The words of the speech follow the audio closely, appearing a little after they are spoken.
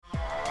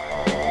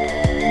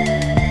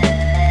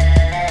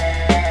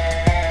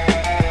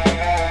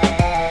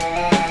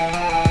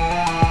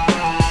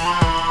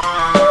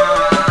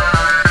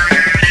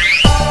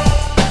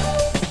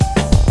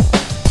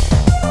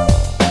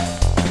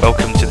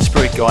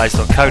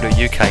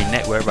UFOs.co.uk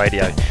network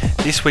radio.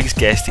 This week's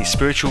guest is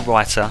spiritual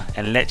writer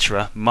and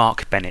lecturer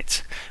Mark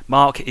Bennett.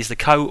 Mark is the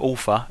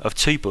co-author of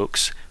two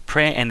books,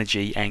 Prayer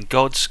Energy and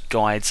Gods,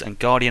 Guides and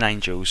Guardian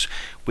Angels,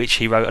 which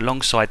he wrote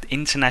alongside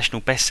international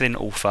best-selling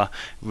author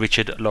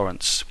Richard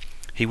Lawrence.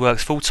 He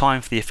works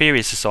full-time for the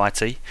Aetherius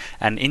Society,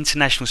 an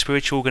international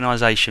spiritual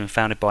organisation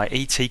founded by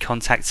ET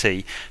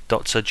contactee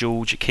Dr.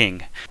 George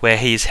King, where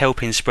he is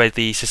helping spread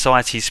the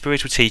Society's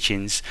spiritual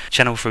teachings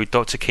channeled through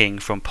Dr. King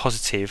from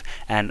positive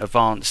and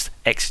advanced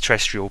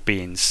extraterrestrial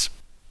beings.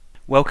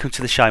 Welcome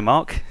to the show,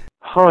 Mark.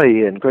 Hi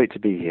Ian, great to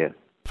be here.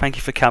 Thank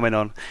you for coming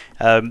on.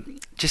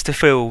 Just to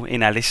fill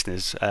in our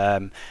listeners,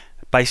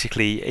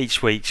 basically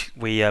each week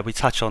we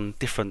touch on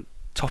different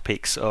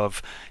topics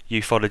of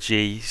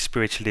ufology,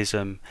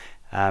 spiritualism,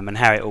 and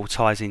how it all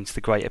ties into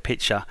the greater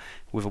picture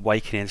with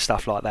awakening and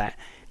stuff like that.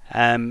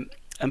 And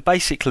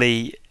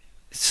basically,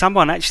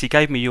 someone actually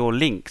gave me your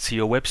link to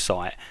your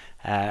website,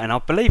 and I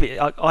believe it.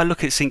 I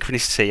look at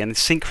synchronicity, and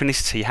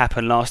synchronicity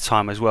happened last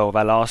time as well with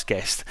our last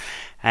guest.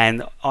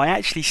 And I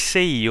actually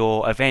see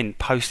your event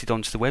posted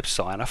onto the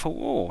website, and I thought,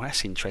 oh,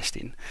 that's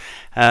interesting.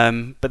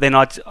 But then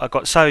I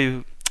got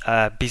so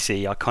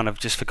busy, I kind of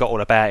just forgot all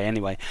about it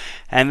anyway.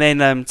 And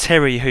then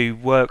Terry, who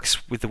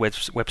works with the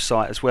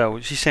website as well,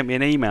 she sent me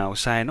an email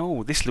saying,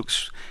 oh, this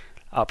looks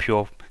up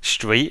your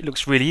street, it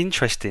looks really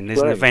interesting.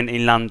 There's an event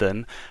in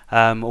London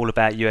all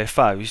about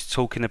UFOs,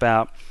 talking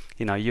about,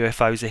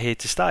 UFOs are here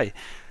to stay.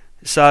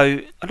 So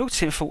I looked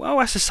at it and thought, oh,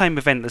 that's the same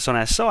event that's on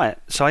our site.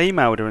 So I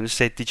emailed her and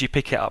said, did you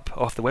pick it up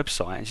off the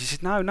website? And she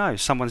said, no,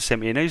 someone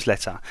sent me a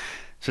newsletter.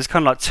 So it's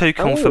kind of like two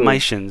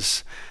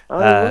confirmations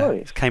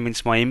came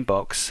into my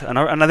inbox,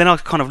 and then I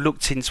kind of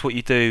looked into what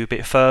you do a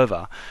bit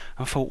further,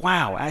 and thought,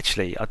 wow,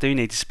 actually, I do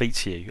need to speak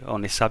to you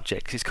on this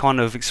subject. 'Cause it's kind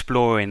of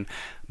exploring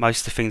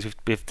most of the things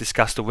we've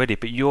discussed already,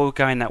 but you're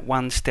going that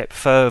one step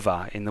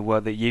further in the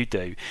work that you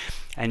do,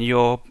 and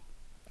you've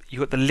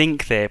got the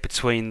link there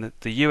between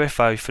the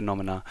UFO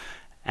phenomena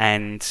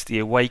and the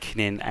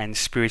awakening and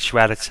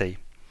spirituality.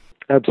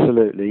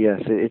 Absolutely,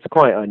 yes. It's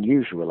quite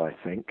unusual, I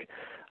think.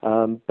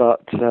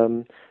 But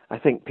I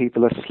think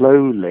people are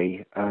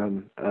slowly,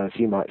 as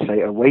you might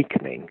say,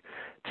 awakening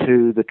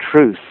to the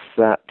truth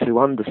that to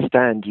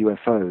understand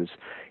UFOs,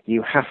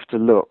 you have to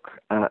look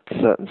at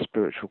certain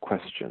spiritual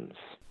questions.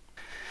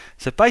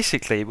 So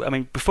basically, I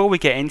mean, before we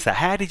get into that,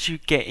 how did you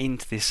get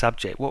into this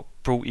subject? What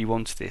brought you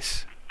onto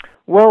this?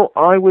 Well,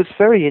 I was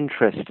very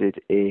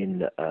interested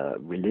in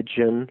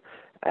religion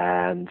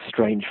and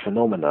strange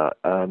phenomena,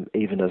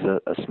 even as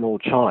a small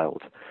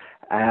child.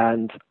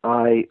 And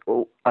I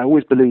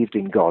always believed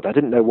in God. I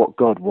didn't know what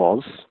God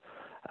was,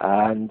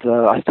 and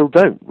I still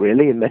don't,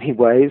 really, in many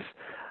ways,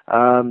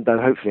 though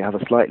hopefully I have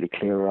a slightly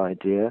clearer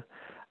idea.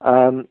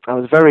 I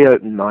was very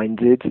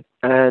open-minded,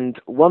 and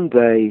one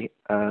day,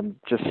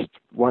 just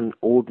one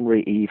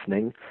ordinary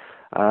evening,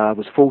 I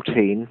was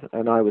 14,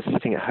 and I was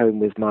sitting at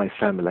home with my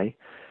family,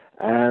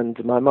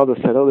 and my mother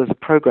said, oh, there's a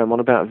program on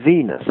about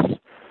Venus,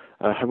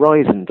 a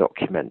Horizon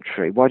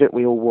documentary. Why don't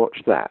we all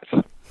watch that?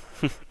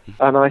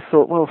 And I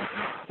thought, well,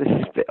 this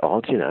is a bit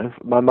odd,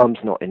 My mum's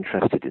not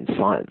interested in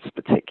science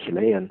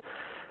particularly, and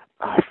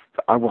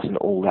I wasn't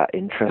all that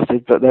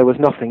interested, but there was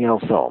nothing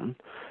else on.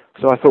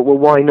 So I thought, well,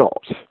 why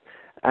not?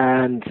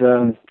 And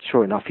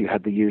sure enough, you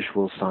had the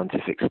usual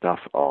scientific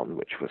stuff on,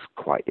 which was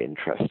quite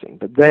interesting.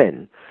 But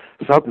then,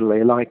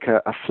 suddenly, like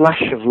a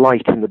flash of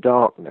light in the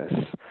darkness,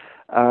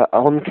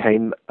 on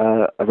came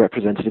a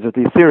representative of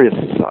the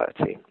Aetherius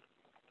Society,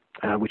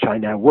 which I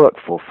now work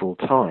for full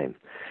time.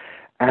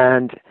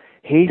 And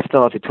he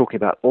started talking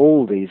about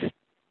all these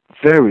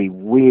very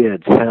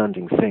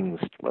weird-sounding things.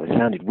 Well, it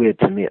sounded weird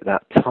to me at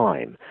that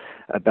time,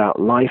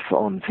 about life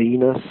on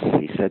Venus.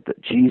 He said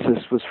that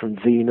Jesus was from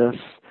Venus,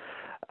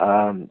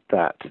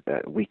 that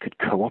we could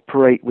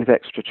cooperate with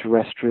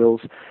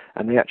extraterrestrials,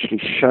 and they actually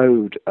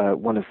showed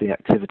one of the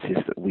activities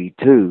that we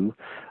do,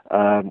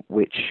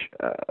 which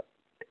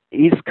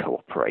is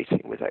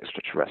cooperating with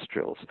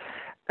extraterrestrials.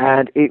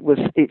 And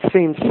it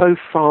seemed so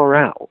far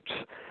out.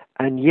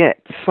 And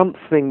yet,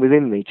 something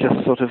within me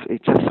just sort of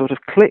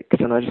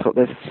clicked, and I just thought,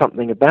 there's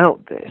something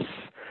about this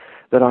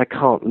that I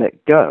can't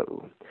let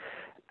go.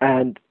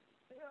 And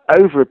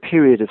over a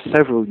period of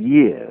several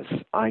years,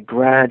 I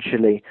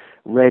gradually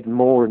read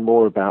more and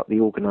more about the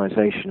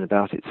organization,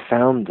 about its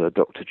founder,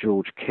 Dr.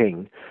 George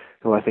King,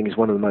 who I think is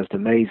one of the most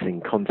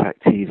amazing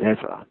contactees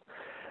ever.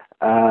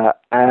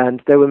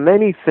 And there were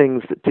many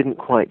things that didn't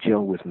quite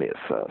gel with me at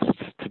first,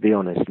 to be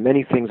honest.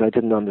 Many things I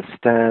didn't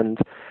understand.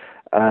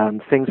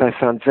 Things I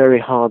found very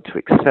hard to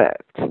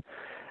accept.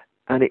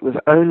 And it was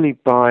only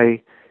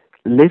by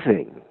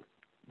living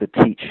the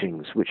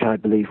teachings which I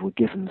believe were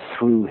given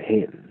through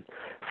him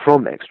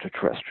from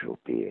extraterrestrial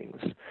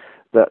beings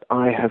that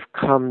I have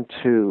come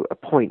to a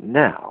point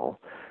now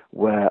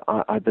where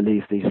I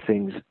believe these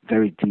things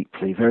very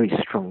deeply, very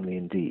strongly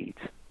indeed.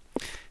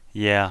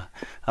 Yeah,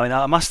 I mean,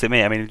 I must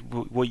admit,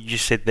 what you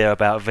just said there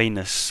about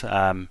Venus,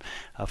 I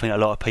think a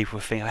lot of people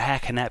think, how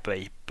can that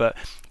be? But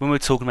when we're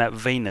talking about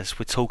Venus,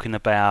 we're talking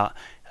about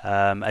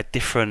a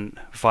different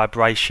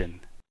vibration.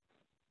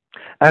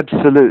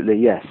 Absolutely,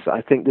 yes.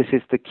 I think this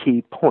is the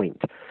key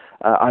point.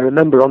 I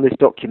remember on this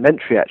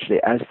documentary, actually,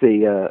 as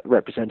the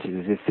representative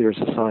of the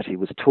Aetherius Society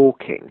was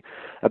talking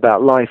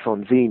about life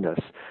on Venus,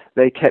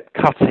 they kept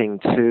cutting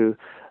to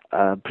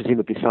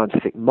presumably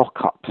scientific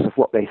mock-ups of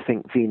what they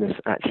think Venus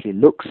actually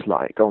looks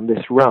like on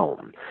this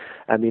realm.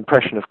 And the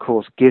impression, of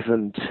course,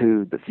 given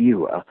to the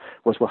viewer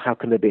was, well, how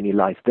can there be any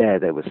life there?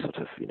 There was sort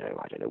of,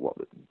 I don't know what,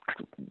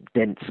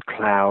 dense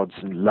clouds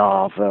and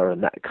lava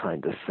and that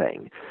kind of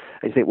thing.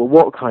 And you think, well,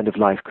 what kind of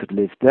life could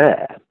live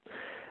there?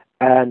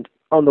 And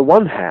on the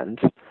one hand,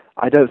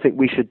 I don't think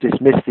we should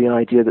dismiss the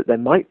idea that there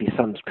might be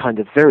some kind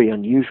of very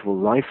unusual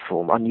life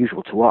form,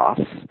 unusual to us,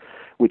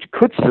 which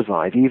could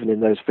survive even in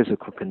those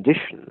physical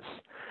conditions.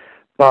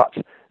 But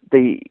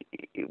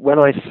when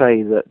I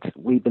say that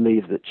we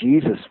believe that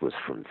Jesus was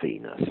from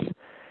Venus,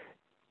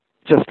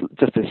 just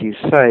as you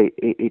say,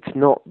 it's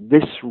not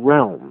this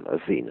realm of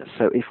Venus.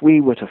 So if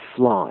we were to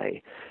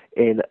fly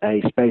in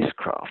a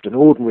spacecraft, an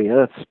ordinary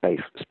Earth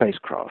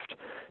spacecraft,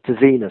 to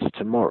Venus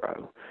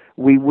tomorrow,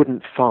 we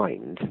wouldn't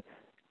find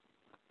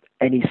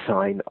any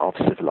sign of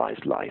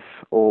civilized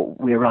life, or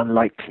we're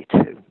unlikely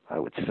to, I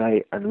would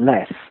say,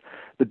 unless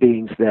the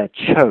beings there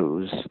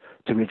chose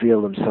to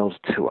reveal themselves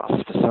to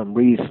us for some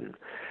reason,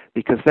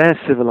 because their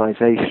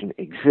civilization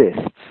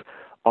exists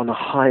on a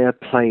higher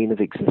plane of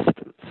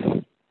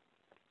existence.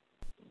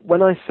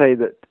 When I say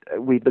that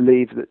we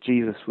believe that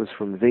Jesus was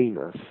from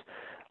Venus,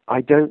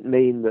 I don't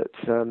mean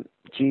that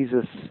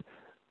Jesus,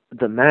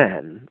 the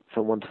man,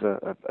 for want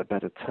of a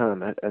better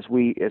term, as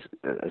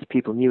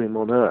people knew him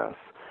on Earth,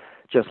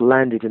 just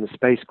landed in a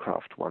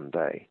spacecraft one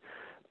day,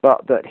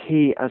 but that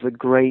he, as a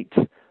great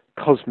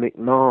cosmic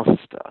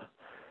master,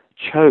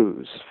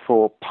 chose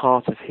for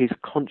part of his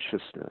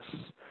consciousness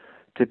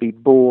to be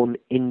born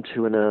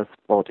into an Earth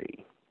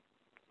body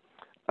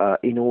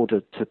in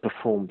order to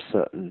perform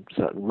certain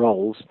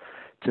roles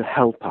to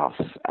help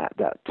us at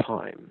that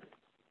time.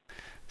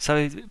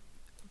 So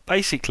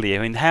basically, I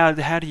mean, how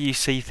do you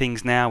see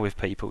things now with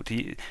people?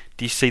 Do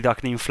you see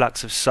like an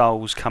influx of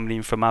souls coming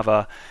in from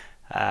other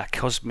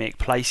cosmic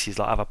places,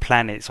 like other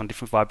planets on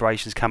different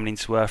vibrations coming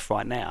into Earth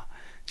right now?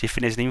 Do you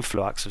think there's an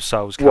influx of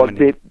souls coming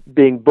in?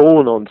 Being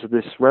born onto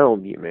this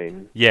realm, you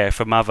mean? Yeah,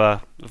 from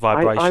other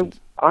vibrations.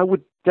 I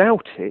would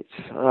doubt it.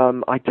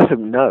 I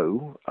don't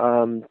know,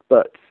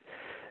 but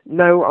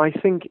no, I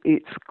think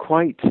it's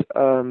quite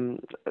from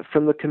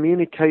the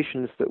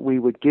communications that we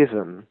were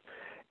given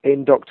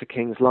in Dr.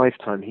 King's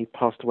lifetime. He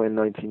passed away in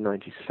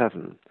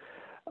 1997.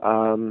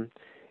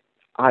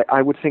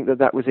 I would think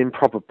that was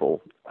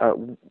improbable.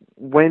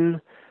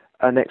 When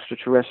an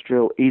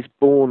extraterrestrial is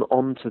born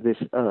onto this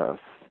Earth,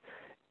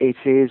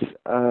 it's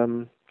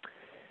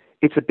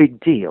a big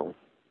deal,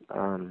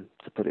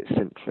 to put it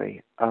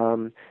simply.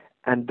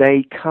 And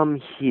they come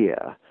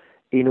here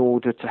in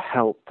order to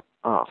help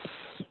us.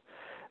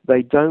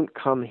 They don't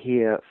come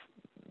here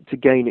to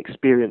gain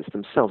experience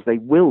themselves. They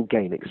will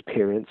gain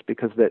experience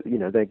because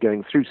they're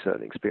going through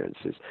certain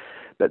experiences,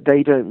 but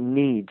they don't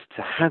need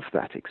to have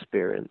that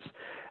experience.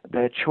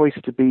 Their choice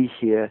to be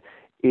here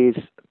is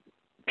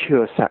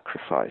pure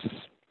sacrifice.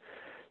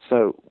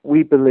 So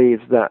we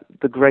believe that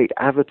the great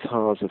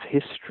avatars of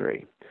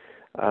history,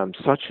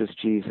 such as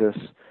Jesus,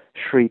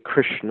 Sri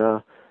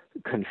Krishna,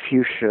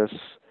 Confucius,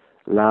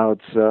 Lao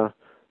Tzu,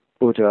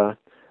 Buddha,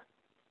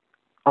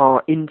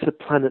 are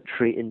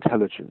interplanetary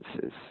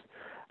intelligences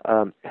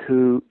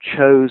who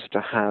chose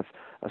to have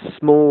a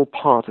small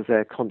part of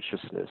their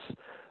consciousness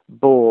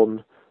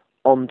born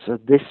onto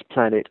this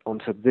planet,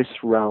 onto this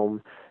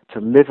realm, to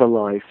live a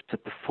life, to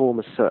perform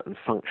a certain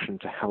function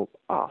to help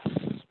us.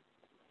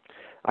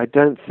 I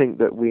don't think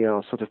that we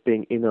are sort of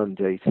being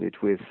inundated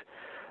with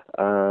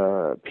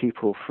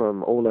people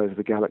from all over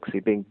the galaxy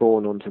being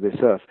born onto this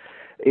Earth.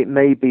 It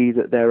may be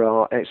that there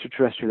are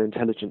extraterrestrial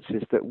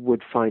intelligences that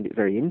would find it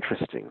very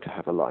interesting to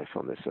have a life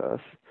on this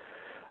Earth,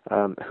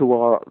 who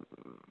are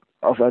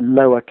of a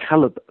lower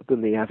caliber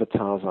than the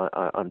avatars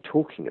I'm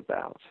talking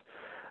about.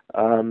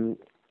 And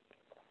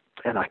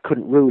I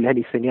couldn't rule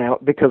anything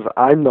out because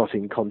I'm not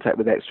in contact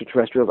with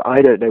extraterrestrials.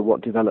 I don't know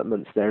what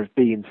developments there have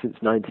been since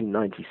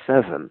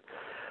 1997.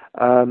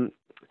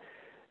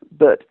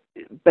 But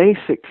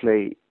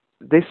basically,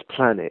 this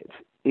planet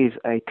is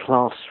a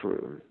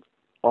classroom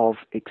of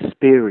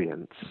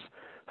experience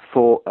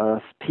for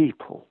Earth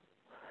people,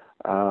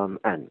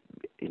 and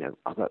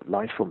other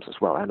life forms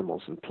as well,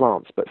 animals and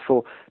plants, but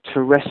for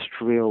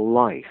terrestrial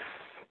life.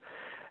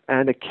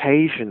 And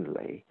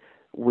occasionally,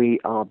 we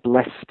are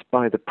blessed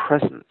by the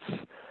presence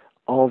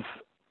of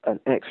an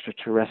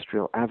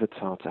extraterrestrial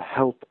avatar to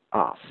help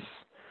us.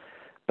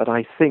 But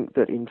I think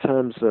that in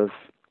terms of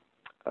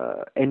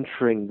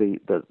entering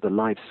the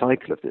life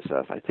cycle of this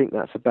Earth, I think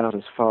that's about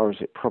as far as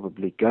it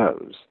probably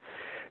goes.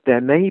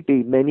 There may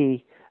be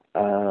many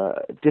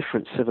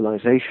different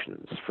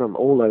civilizations from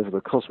all over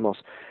the cosmos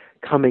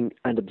coming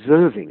and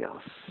observing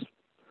us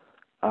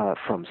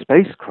from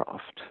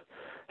spacecraft,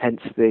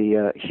 hence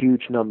the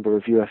huge number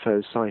of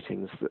UFO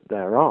sightings that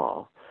there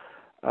are.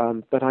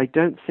 But I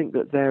don't think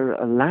that they're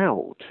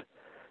allowed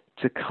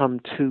to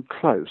come too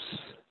close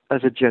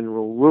as a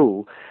general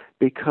rule,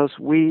 because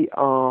we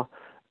are,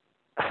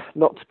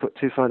 not to put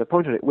too fine a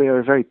point on it, we are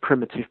a very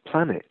primitive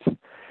planet,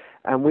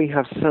 and we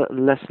have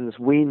certain lessons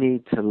we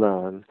need to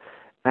learn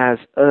as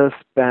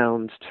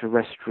earthbound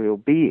terrestrial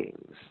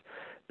beings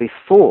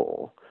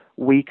before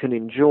we can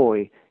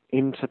enjoy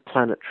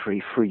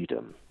interplanetary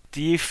freedom.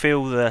 Do you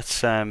feel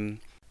that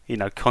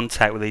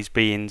contact with these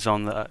beings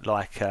on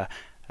an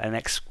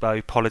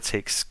expo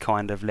politics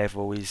kind of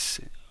level is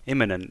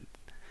imminent?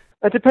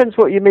 It depends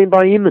what you mean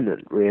by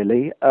imminent,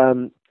 really.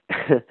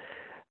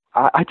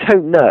 I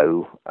don't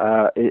know.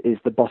 Is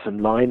the bottom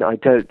line. I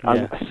don't.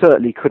 Yeah. I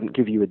certainly couldn't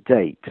give you a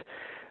date.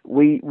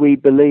 We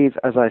believe,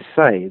 as I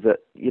say, that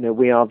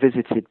we are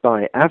visited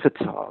by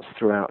avatars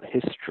throughout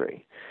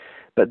history,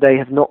 but they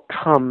have not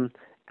come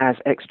as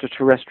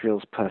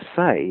extraterrestrials per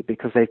se,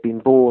 because they've been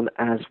born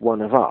as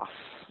one of us,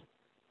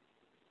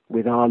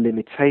 with our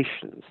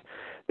limitations.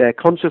 Their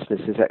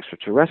consciousness is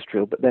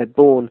extraterrestrial, but they're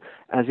born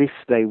as if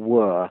they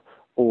were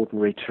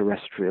ordinary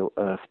terrestrial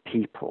Earth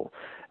people,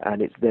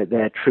 and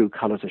their true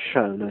colours are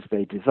shown as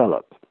they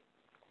develop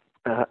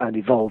and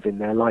evolve in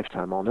their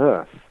lifetime on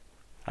Earth.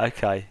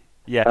 Okay,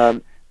 yeah.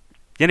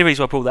 The only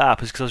reason I brought that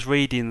up is because I was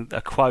reading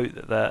a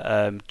quote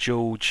that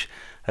George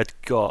had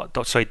got.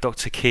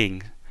 Dr.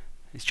 King.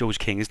 It's George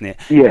King, isn't it?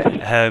 Yes.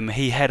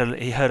 He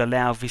heard a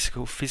loud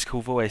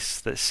physical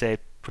voice that said,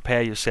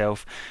 "Prepare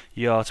yourself.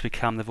 You are to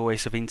become the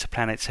voice of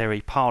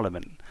interplanetary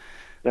parliament."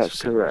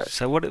 That's correct.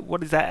 So what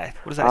does that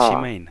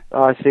actually mean?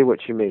 I see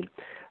what you mean.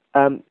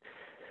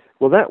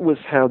 Well, that was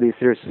how the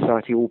Aetherius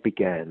Society all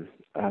began.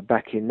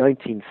 Back in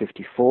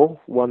 1954,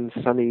 one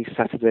sunny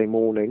Saturday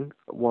morning,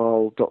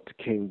 while Dr.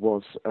 King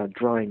was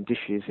drying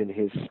dishes in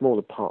his small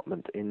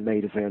apartment in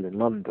Maida Vale in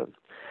London.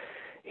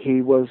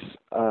 He was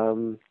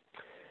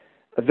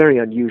a very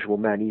unusual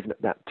man even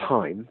at that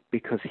time,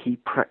 because he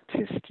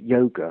practiced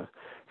yoga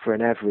for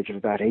an average of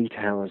about 8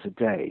 hours a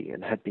day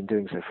and had been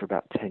doing so for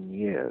about 10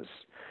 years,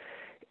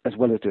 as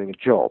well as doing a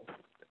job.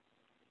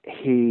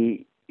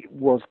 He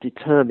was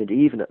determined,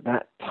 even at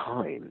that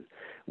time,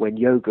 when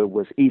yoga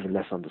was even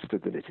less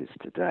understood than it is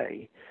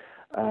today,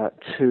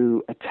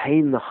 to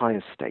attain the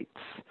higher states,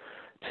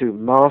 to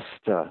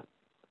master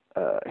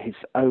his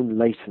own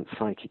latent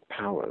psychic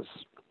powers.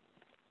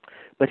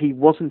 But he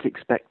wasn't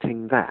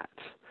expecting that.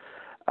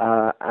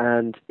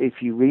 And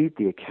if you read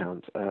the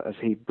account, as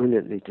he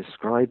brilliantly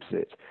describes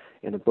it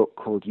in a book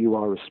called You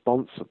Are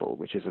Responsible,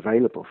 which is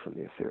available from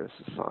the Aetherius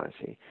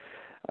Society,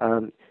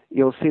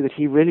 you'll see that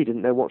he really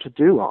didn't know what to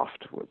do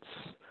afterwards.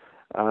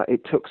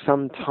 It took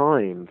some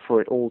time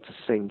for it all to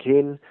sink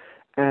in,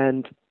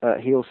 and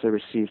he also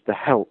received the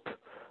help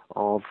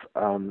of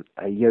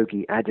a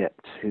yogi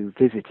adept who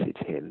visited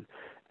him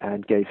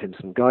and gave him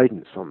some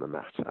guidance on the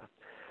matter.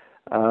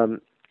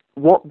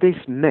 What this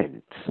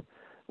meant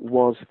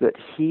was that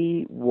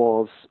he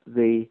was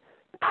the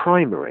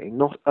primary,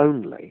 not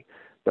only,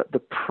 but the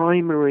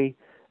primary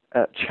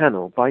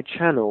channel. By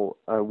channel,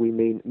 we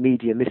mean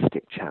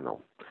mediumistic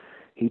channel.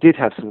 He did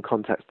have some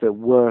contacts that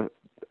were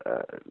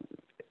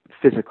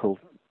physical,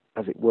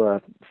 as it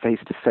were,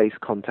 face-to-face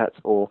contacts,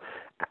 or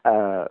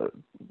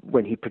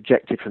when he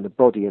projected from the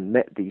body and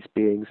met these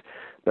beings.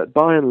 But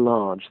by and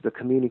large, the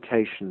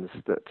communications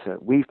that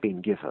we've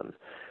been given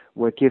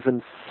were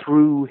given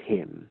through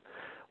him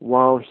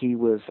while he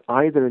was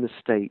either in a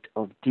state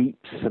of deep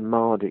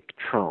samadhic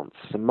trance.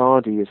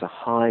 Samadhi is a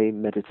high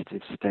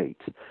meditative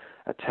state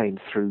attained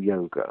through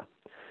yoga,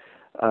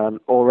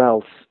 or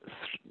else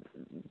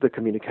the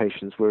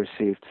communications were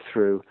received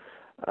through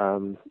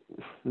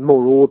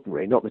more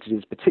ordinary, not that it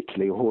is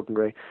particularly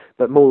ordinary,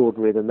 but more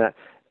ordinary than that,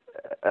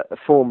 a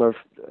form of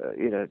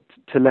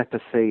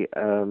telepathy,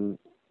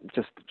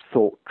 just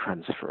thought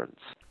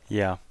transference.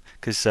 Yeah,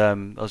 because I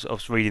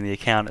was reading the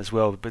account as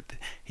well, but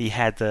he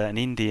had an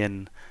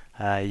Indian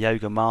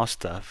yoga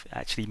master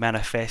actually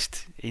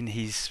manifest in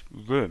his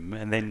room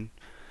and then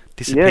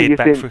disappeared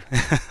back through.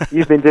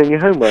 You've been doing your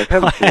homework,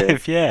 haven't you? I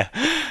have, yeah.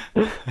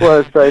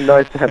 Well, it's very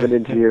nice to have an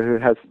interviewer who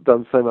has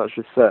done so much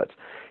research.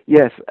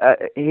 Yes,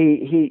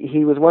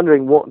 he was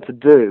wondering what to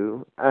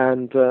do,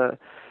 and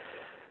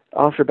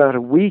after about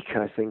a week,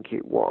 I think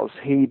it was,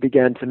 he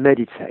began to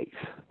meditate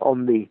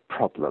on the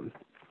problem,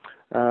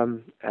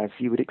 as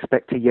you would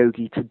expect a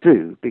yogi to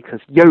do, because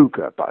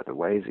yoga, by the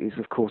way, is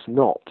of course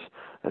not,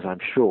 as I'm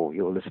sure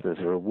your listeners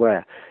are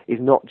aware, is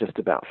not just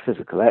about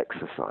physical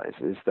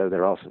exercises, though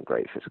there are some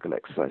great physical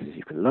exercises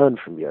you can learn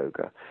from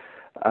yoga.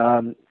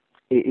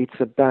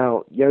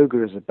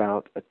 Yoga is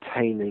about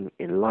attaining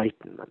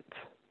enlightenment,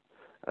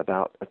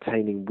 about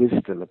attaining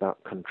wisdom,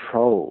 about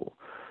control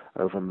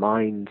over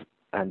mind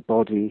and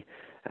body,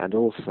 and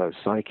also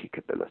psychic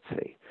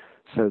ability,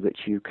 so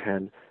that you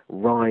can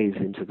rise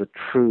into the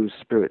true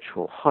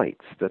spiritual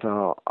heights that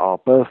are our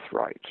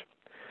birthright.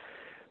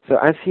 So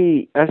as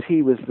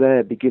he was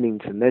there beginning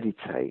to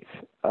meditate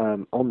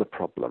on the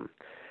problem,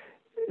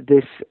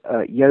 this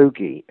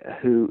yogi,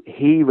 who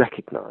he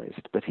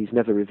recognized, but he's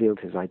never revealed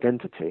his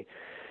identity,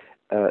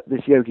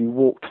 this yogi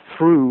walked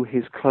through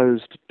his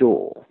closed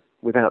door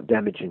without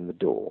damaging the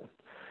door,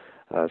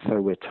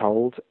 so we're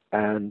told,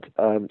 and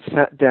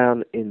sat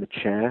down in the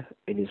chair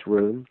in his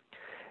room.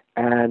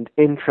 And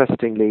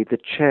interestingly, the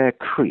chair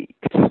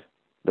creaked.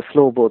 The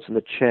floorboards and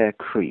the chair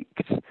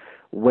creaked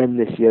when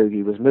this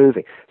yogi was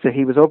moving. So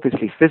he was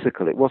obviously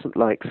physical. It wasn't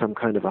like some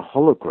kind of a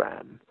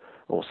hologram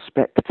or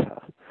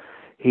spectre.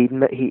 He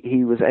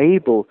was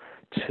able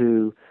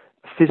to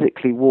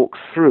physically walk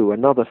through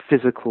another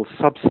physical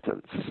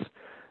substance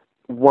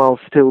while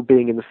still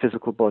being in the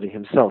physical body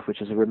himself,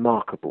 which is a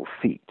remarkable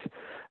feat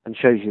and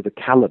shows you the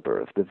caliber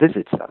of the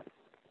visitor.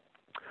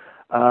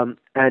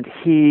 And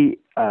he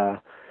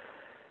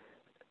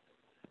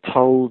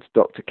told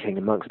Dr. King,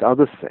 amongst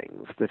other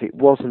things, that it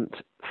wasn't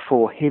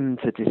for him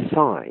to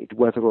decide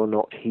whether or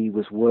not he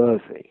was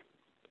worthy,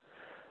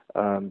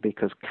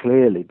 because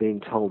clearly being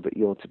told that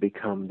you're to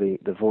become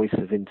the voice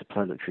of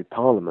interplanetary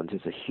parliament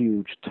is a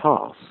huge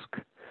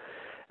task,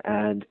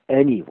 and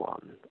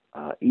anyone,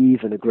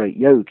 even a great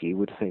yogi,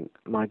 would think,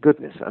 my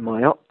goodness, am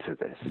I up to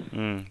this?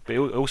 But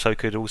it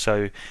could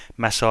also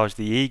massage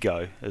the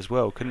ego as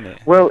well, couldn't it?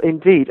 Well,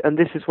 indeed, and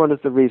this is one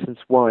of the reasons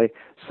why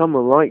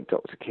someone like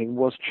Dr. King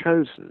was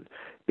chosen,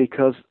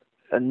 because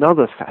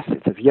another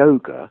facet of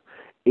yoga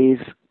is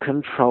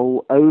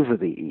control over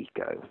the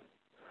ego.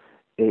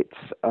 It's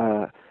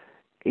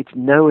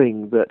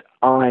knowing that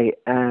I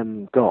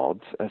am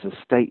God as a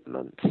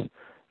statement.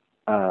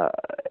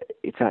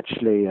 It's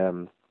actually,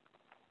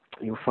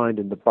 you'll find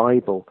in the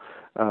Bible,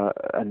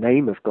 a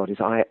name of God is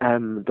I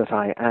am that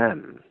I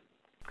am,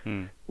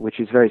 which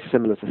is very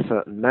similar to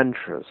certain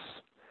mantras.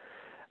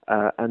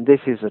 And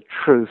this is a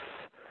truth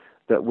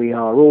that we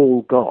are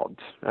all God,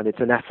 and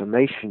it's an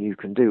affirmation you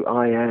can do,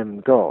 I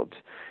am God.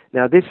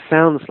 Now this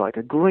sounds like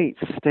a great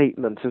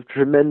statement of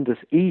tremendous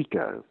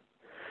ego,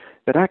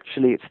 but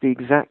actually it's the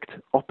exact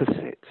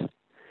opposite,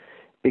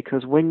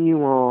 because when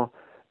you are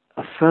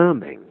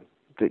affirming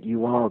that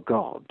you are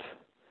God,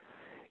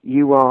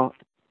 you are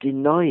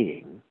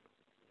denying,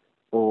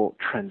 or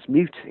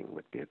transmuting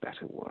would be a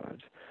better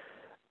word,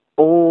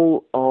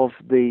 all of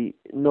the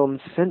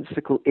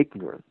nonsensical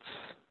ignorance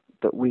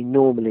that we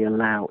normally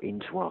allow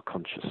into our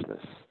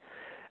consciousness.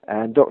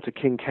 And Dr.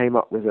 King came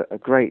up with a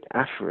great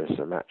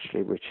aphorism,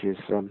 actually, which is,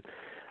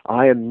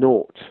 I am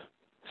naught,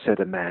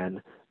 said a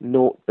man,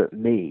 naught but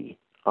me,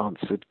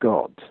 answered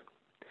God.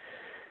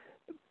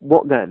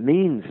 What that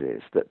means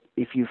is that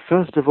if you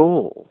first of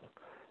all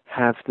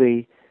have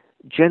the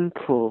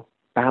gentle,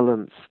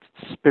 balanced,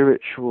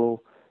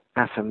 spiritual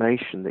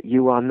affirmation that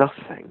you are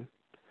nothing,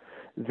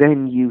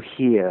 then you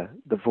hear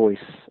the voice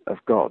of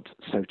God,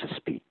 so to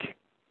speak,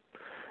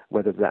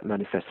 whether that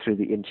manifests through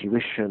the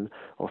intuition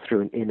or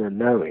through an inner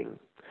knowing.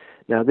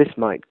 Now, this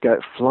might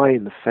fly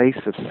in the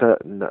face of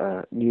certain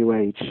New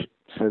Age,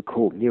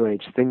 so-called New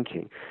Age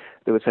thinking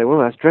that would say, well,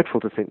 that's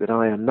dreadful to think that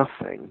I am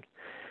nothing.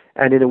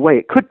 And in a way,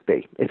 it could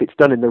be, if it's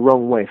done in the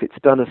wrong way, if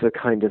it's done as a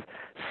kind of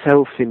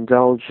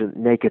self-indulgent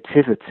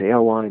negativity,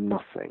 oh, I'm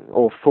nothing,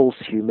 or false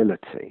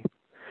humility.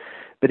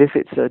 But if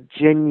it's a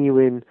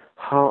genuine,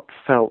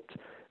 heartfelt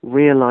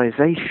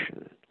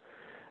realization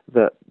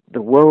that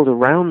the world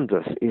around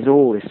us is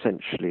all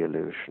essentially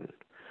illusion,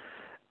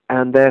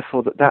 and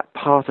therefore that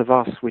part of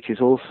us which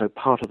is also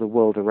part of the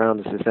world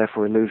around us is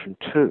therefore illusion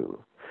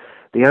too,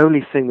 the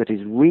only thing that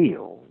is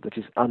real, that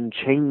is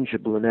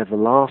unchangeable and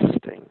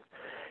everlasting,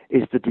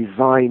 is the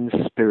divine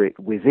spirit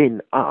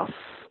within us,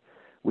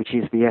 which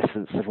is the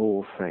essence of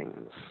all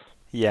things.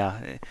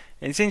 Yeah,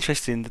 it's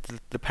interesting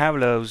the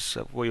parallels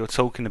of what you're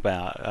talking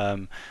about.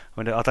 I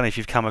don't know if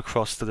you've come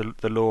across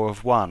the law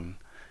of one.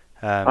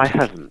 I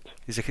haven't.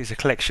 It's a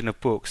collection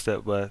of books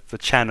that were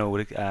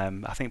channeled,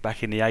 I think,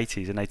 back in the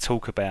 80s, and they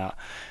talk about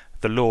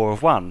the law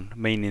of one,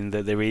 meaning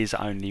that there is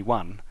only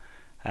one.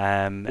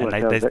 That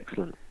sounds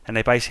excellent. And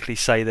they basically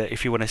say that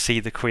if you want to see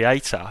the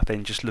creator,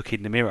 then just look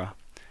in the mirror.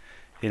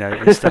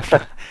 And stuff,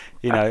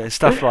 and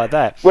stuff like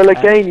that. Well,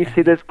 again, you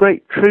see, there's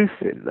great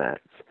truth in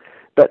that,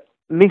 but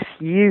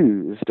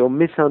misused or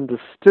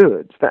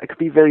misunderstood, that could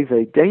be very,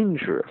 very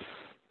dangerous.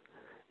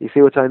 You see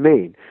what I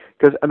mean?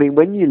 Because,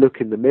 when you look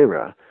in the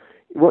mirror,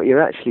 what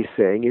you're actually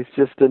seeing is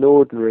just an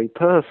ordinary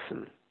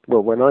person.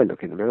 Well, when I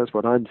look in the mirror, that's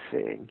what I'm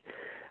seeing.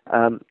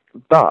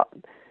 But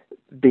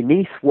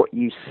beneath what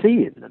you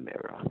see in the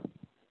mirror,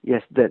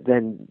 yes,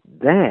 then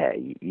there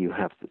you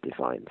have the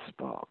divine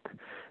spark.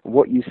 And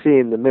what you see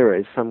in the mirror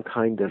is some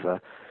kind of a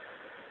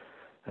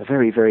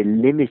very, very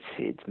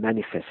limited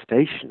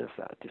manifestation of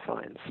that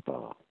divine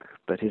spark,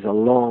 but is a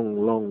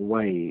long, long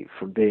way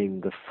from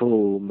being the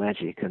full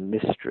magic and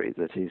mystery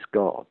that is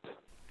God.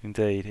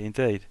 Indeed,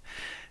 indeed.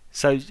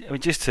 So,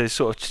 just to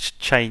sort of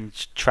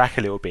change track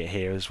a little bit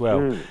here as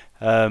well,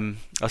 I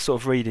was sort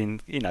of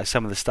reading,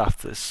 some of the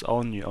stuff that's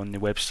on your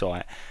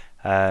website,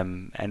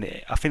 and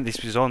I think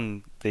this was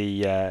on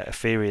the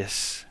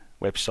Aetherius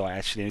website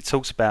actually, and it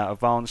talks about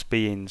advanced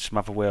beings from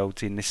other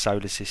worlds in this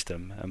solar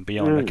system and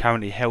beyond are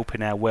currently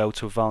helping our world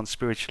to advance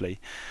spiritually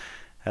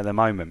at the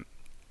moment.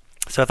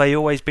 So have they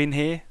always been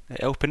here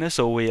helping us,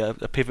 or are we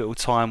at a pivotal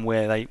time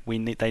where we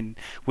need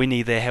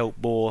their help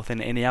more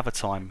than any other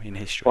time in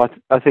history? Well,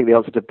 I think the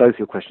answer to both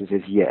your questions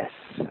is yes.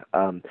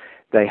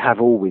 They have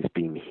always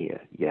been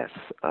here, yes.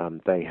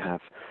 They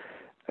have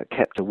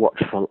kept a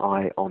watchful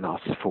eye on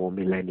us for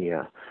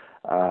millennia,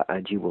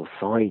 and you will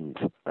find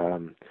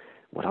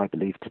what I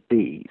believe to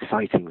be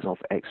sightings of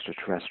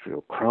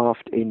extraterrestrial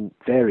craft in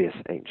various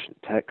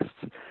ancient texts,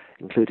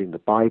 including the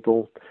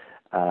Bible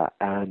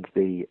and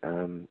the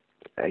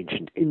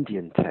ancient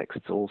Indian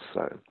texts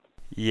also.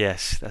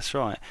 Yes, that's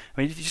right. I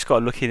mean, you just got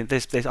to look in.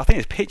 There's I think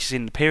there's pictures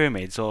in the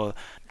pyramids or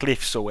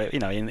glyphs or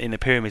in the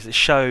pyramids that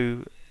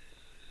show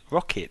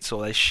rockets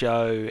or they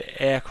show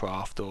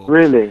aircraft or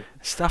Really?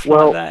 stuff like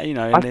Well, that. I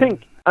And think,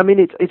 then I mean,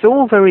 it's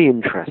all very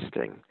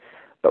interesting,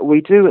 but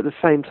we do at the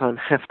same time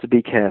have to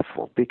be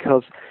careful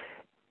because,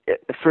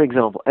 for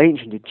example,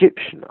 ancient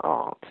Egyptian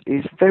art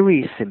is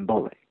very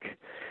symbolic.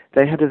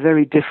 They had a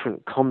very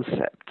different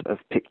concept of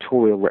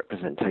pictorial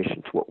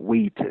representation to what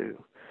we do.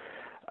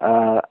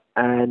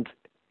 And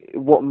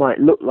what might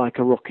look like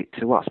a rocket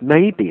to us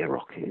may be a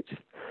rocket,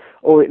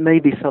 or it may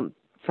be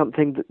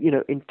something that,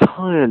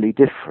 entirely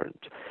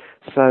different.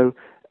 So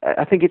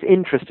I think it's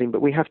interesting,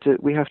 but we have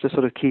to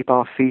sort of keep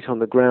our feet on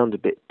the ground a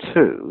bit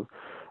too.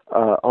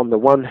 On the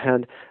one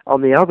hand,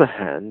 on the other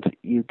hand,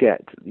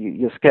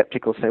 you're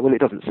skeptical, say, well, it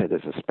doesn't say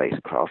there's a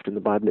spacecraft in the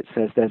Bible. It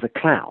says there's a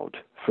cloud,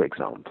 for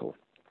example.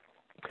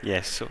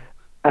 yes, so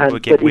And we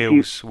get but if you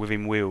wheels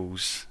within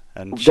wheels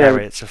and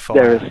chariots of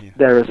there fire.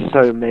 Yeah. are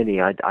so many.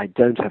 I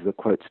don't have the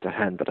quotes to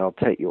hand, but I'll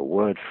take your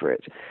word for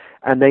it.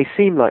 And they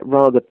seem like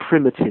rather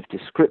primitive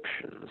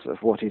descriptions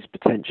of what is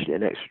potentially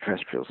an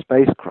extraterrestrial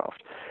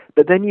spacecraft.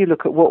 But then you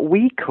look at what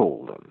we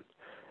call them,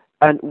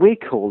 and we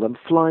call them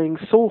flying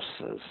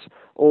saucers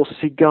or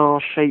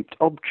cigar-shaped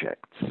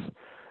objects,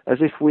 as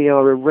if we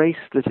are a race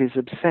that is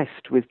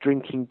obsessed with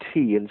drinking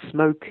tea and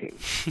smoking.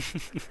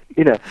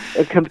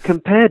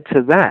 Compared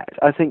to that,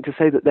 I think to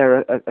say that they're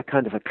a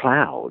kind of a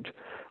cloud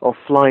or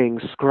flying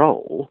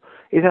scroll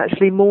is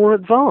actually more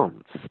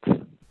advanced.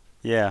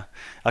 Yeah,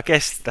 I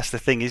guess that's the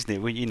thing, isn't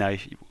it?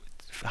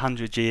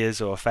 100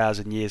 years or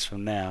 1,000 years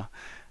from now,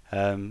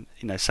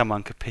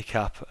 someone could pick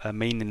up a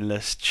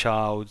meaningless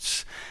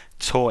child's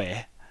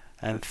toy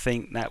and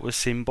think that was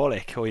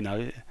symbolic, or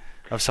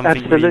of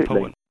something really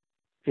important.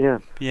 Yeah.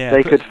 Yeah,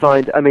 They could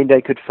find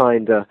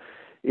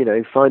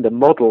find a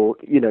model,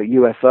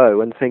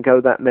 UFO and think,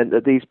 oh, that meant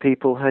that these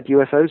people had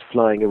UFOs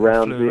flying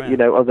around,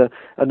 on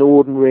an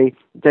ordinary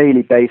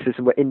daily basis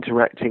and were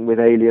interacting with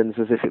aliens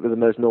as if it was the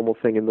most normal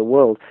thing in the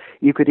world.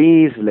 You could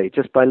easily,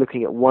 just by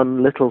looking at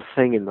one little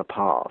thing in the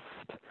past,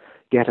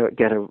 get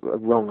a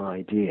wrong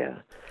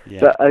idea. Yeah.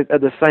 But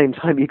at the same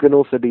time, you can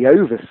also be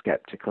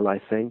over-skeptical, I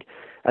think,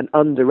 and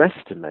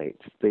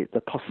underestimate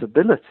the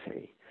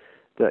possibility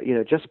that,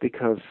 just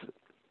because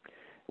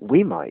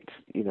we might,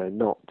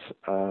 not,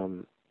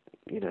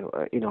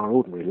 in our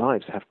ordinary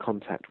lives have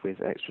contact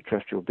with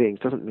extraterrestrial beings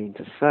doesn't mean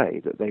to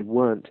say that they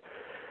weren't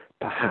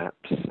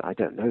perhaps, I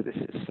don't know this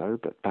is so,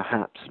 but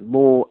perhaps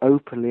more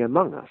openly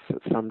among us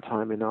at some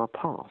time in our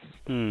past.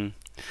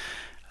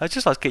 I'd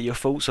just like to get your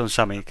thoughts on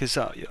something, because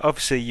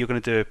obviously you're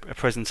going to do a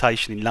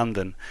presentation in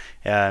London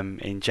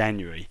in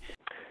January.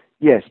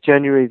 Yes,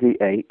 January the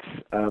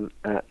 8th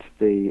at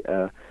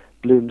the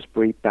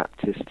Bloomsbury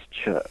Baptist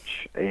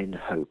Church in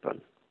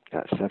Holborn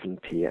at 7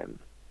 p.m.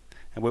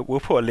 And we'll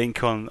put a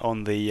link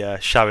on the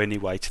show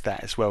anyway to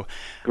that as well.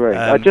 Great.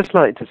 I'd just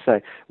like to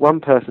say, one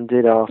person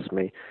did ask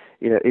me,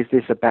 is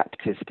this a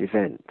Baptist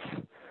event?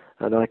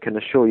 And I can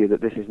assure you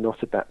that this is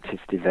not a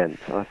Baptist event.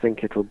 I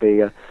think it'll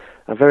be a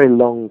very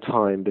long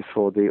time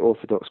before the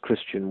Orthodox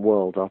Christian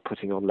world are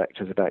putting on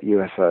lectures about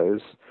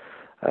UFOs.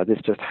 This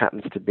just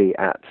happens to be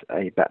at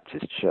a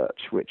Baptist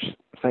church, which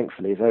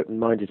thankfully is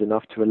open-minded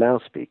enough to allow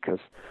speakers,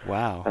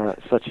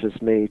 such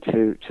as me,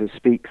 to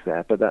speak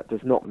there. But that does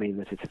not mean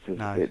that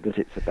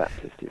it's a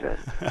Baptist event.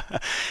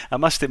 I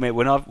must admit,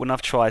 when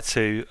I've tried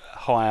to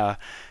hire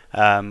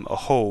a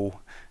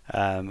hall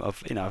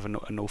of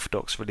an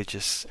Orthodox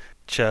religious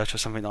church or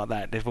something like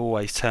that, they've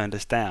always turned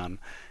us down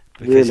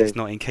because it's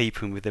not in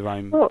keeping with their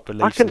own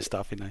beliefs and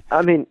stuff.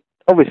 I mean,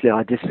 obviously,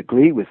 I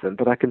disagree with them,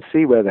 but I can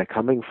see where they're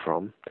coming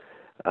from.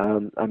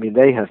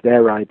 They have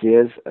their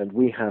ideas and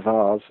we have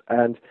ours,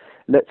 and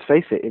let's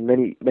face it, in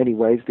many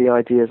ways the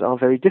ideas are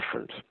very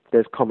different.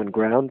 There's common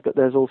ground, but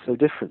there's also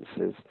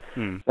differences.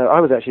 So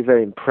I was actually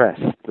very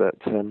impressed that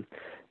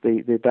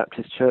the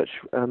Baptist Church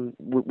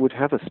would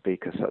have a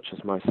speaker such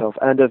as myself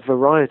and a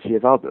variety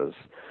of others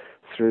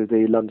through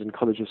the London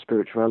College of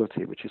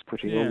Spirituality, which is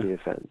putting on the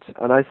event.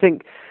 And I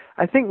think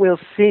we'll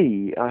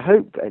see, I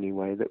hope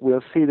anyway, that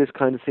we'll see this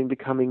kind of thing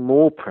becoming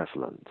more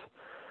prevalent,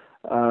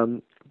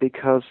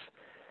 because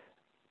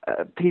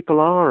people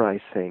are,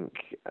 I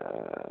think,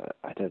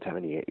 I don't have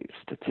any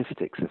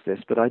statistics of this,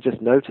 but I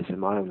just notice in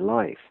my own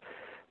life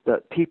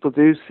that people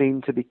do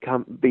seem to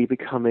be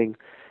becoming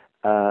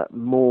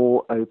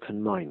more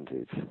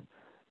open-minded.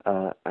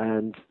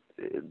 And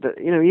that,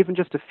 even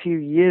just a few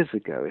years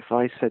ago, if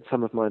I said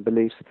some of my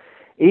beliefs,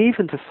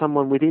 even to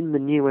someone within the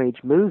New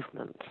Age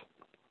movement,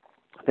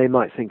 they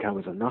might think I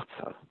was a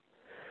nutter.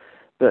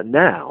 But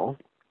now,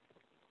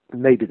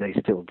 maybe they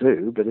still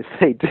do, but if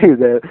they do,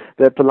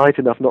 they're polite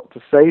enough not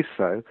to say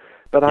so.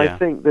 But I Yeah.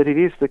 think that it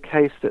is the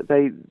case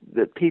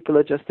that people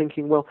are just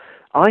thinking, well,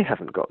 I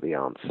haven't got the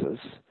answers,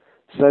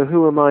 so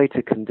who am I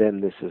to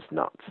condemn this as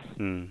nuts?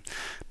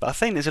 But I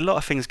think there's a lot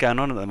of things going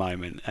on at the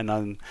moment,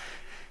 and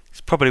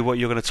it's probably what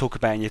you're going to talk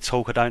about in your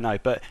talk, I don't know,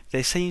 but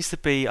there seems to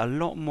be a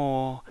lot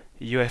more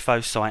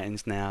UFO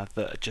sightings now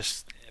that are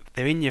just,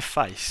 they're in your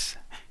face.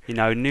 You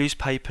know,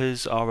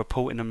 newspapers are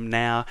reporting them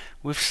now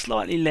with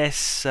slightly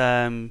less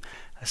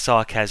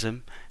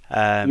sarcasm. You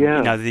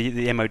Yeah. know,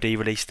 the MOD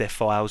released their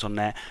files on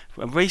that.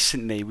 And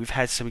recently, we've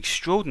had some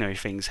extraordinary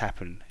things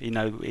happen. You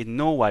know, in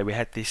Norway, we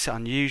had this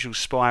unusual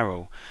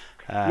spiral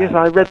Yes,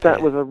 I read that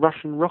appear. was a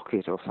Russian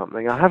rocket or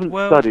something. I haven't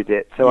Well, studied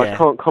it, so I yeah.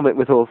 can't comment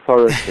with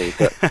authority.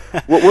 But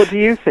what do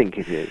you think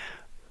it is?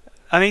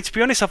 I mean, to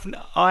be honest, I'm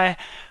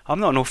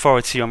not an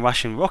authority on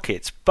Russian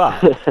rockets,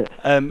 but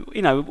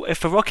you know,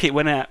 if a rocket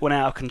went out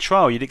of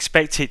control, you'd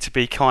expect it to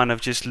be kind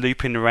of just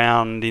looping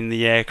around in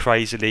the air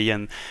crazily,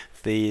 and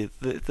the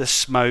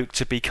smoke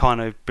to be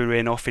kind of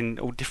billowing off in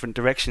all different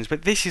directions.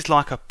 But this is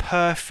like a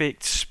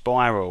perfect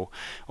spiral,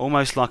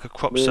 almost like a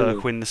crop Really?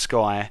 circle in the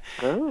sky.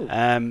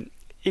 Oh.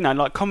 You know,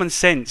 like common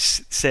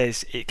sense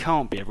says it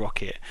can't be a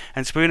rocket.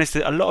 And to be honest,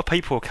 a lot of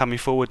people are coming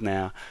forward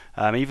now,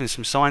 even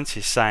some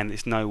scientists saying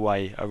it's no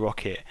way a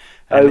rocket.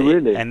 Oh, And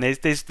really? and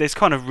there's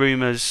kind of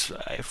rumours,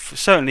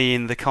 certainly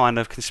in the kind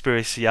of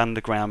conspiracy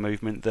underground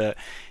movement, that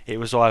it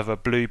was either a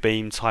blue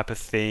beam type of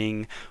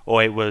thing,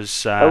 or it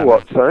was Oh,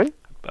 what? Sorry?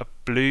 a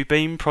blue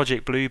beam,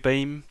 Project Blue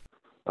Beam.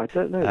 I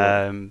don't know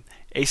that.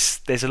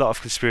 There's a lot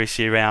of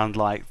conspiracy around,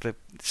 like the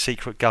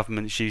secret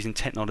governments using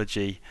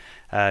technology,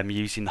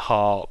 using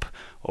HARP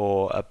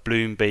or a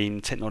bloom beam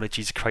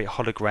technology to create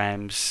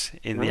holograms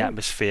in the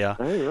atmosphere.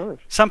 Oh, right.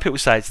 Some people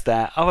say it's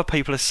that. Other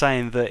people are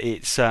saying that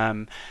it's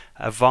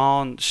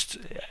advanced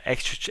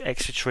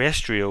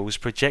extraterrestrials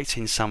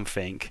projecting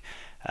something,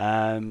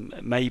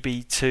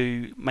 maybe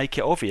to make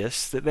it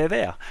obvious that they're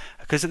there.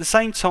 Because at the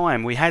same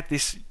time, we had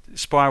this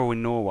spiral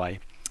in Norway,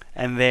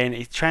 and then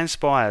it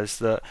transpires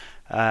that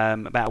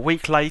about a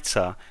week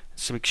later,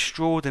 some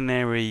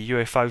extraordinary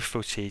UFO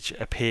footage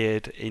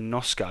appeared in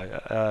Moscow,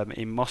 of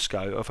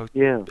a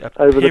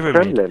Over the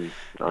pyramid. Kremlin,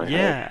 I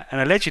heard.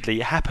 And allegedly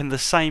it happened the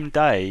same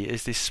day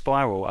as this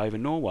spiral over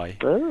Norway.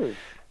 Oh.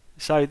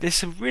 So there's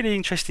some really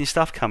interesting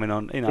stuff coming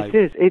on. You know, It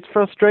is. It's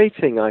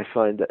frustrating, I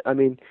find. That, I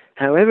mean,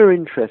 however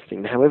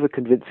interesting, however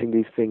convincing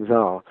these things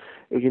are,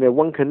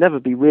 one can never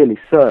be really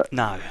certain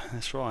no,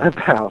 that's right.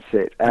 about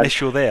it. Unless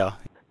you're there.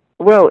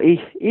 Well,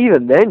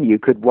 even then you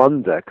could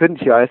wonder,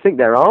 couldn't you? I think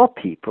there are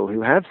people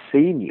who have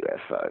seen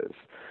UFOs.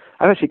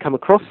 I've actually come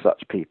across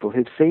such people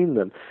who've seen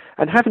them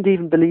and haven't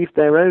even believed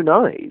their own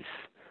eyes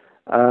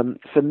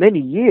for many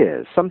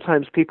years.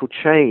 Sometimes people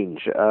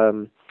change.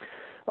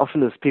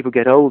 Often as people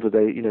get older,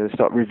 they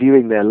start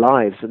reviewing their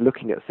lives and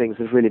looking at things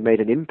that have really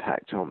made an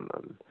impact on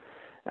them.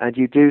 And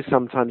you do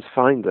sometimes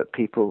find that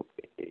people,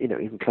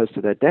 even close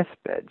to their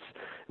deathbeds,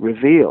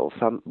 reveal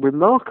some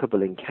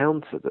remarkable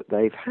encounter that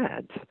they've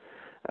had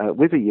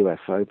with a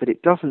UFO. But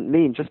it doesn't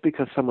mean just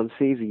because someone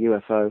sees a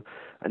UFO,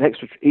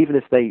 even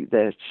if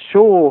they're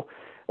sure,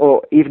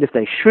 or even if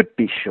they should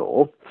be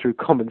sure through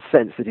common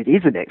sense that it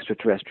is an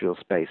extraterrestrial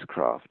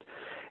spacecraft,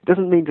 it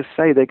doesn't mean to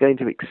say they're going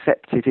to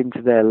accept it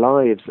into their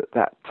lives at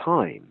that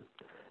time,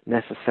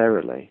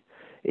 necessarily.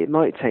 It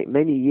might take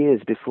many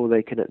years before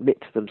they can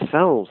admit to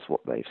themselves what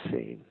they've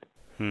seen.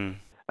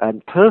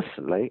 And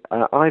personally,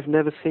 I've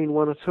never seen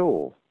one at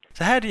all.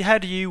 So how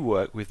do you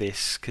work with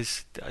this?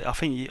 Because I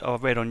think I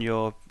read on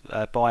your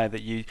bio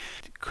that you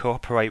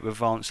cooperate with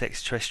advanced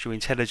extraterrestrial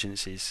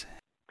intelligences.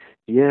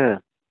 Yeah,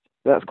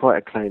 that's quite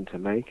a claim to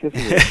make, isn't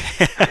it?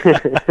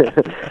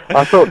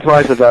 I thought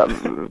twice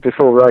about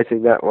before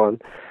writing that one.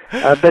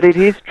 But it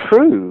is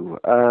true.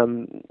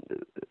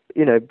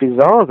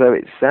 Bizarre though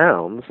it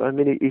sounds, I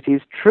mean, it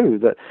is true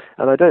that,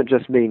 and I don't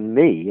just mean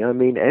me, I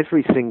mean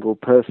every single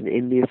person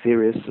in the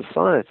Aetherius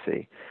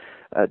Society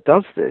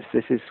does this.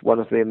 This is one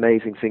of the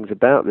amazing things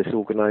about this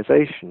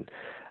organization.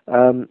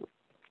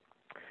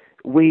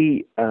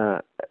 We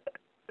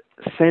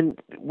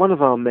one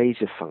of our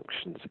major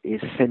functions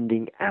is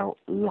sending out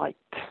light,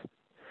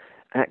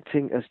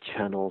 acting as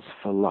channels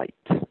for light.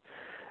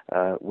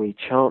 We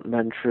chant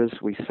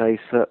mantras, we say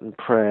certain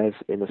prayers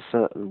in a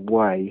certain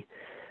way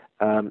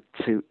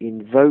to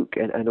invoke,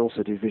 and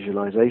also do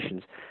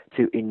visualizations,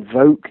 to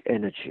invoke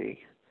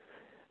energy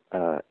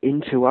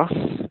into us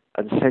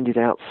and send it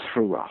out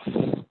through us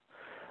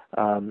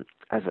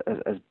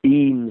as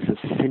beams of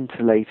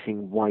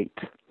scintillating white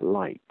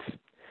light.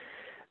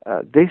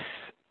 This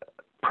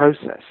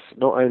process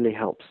not only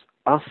helps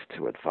us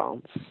to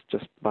advance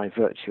just by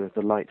virtue of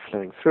the light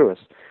flowing through us,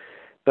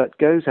 but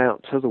goes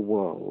out to the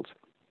world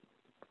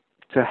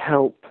to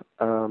help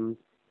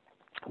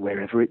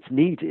wherever it's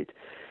needed.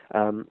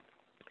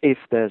 If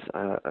there's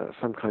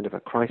some kind of a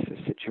crisis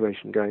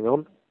situation going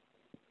on,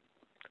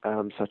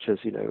 such as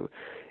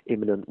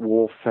imminent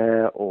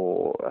warfare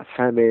or a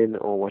famine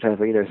or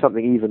whatever,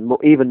 something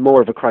even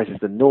more of a crisis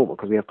than normal,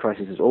 because we have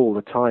crises all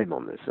the time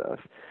on this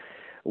earth,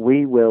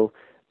 we will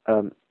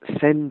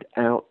send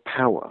out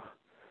power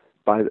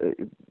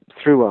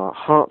through our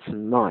hearts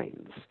and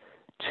minds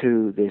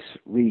to this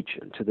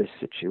region, to this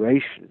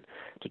situation,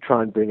 to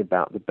try and bring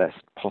about the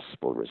best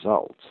possible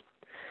results.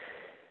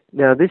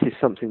 Now, this is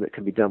something that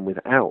can be done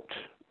without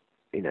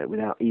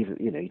even,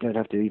 you don't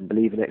have to even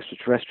believe in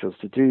extraterrestrials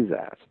to do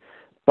that.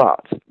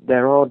 But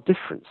there are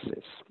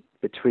differences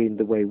between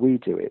the way we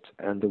do it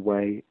and the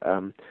way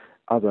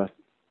other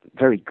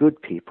very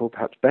good people,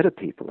 perhaps better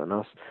people than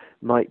us,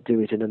 might do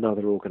it in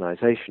another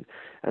organization.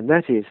 And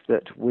that is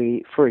that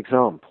we, for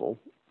example,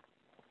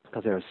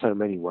 because there are so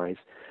many ways,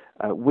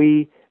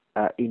 we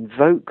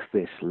invoke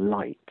this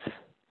light,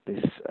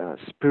 this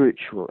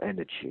spiritual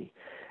energy,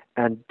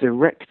 and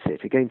direct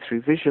it, again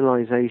through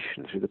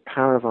visualization, through the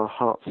power of our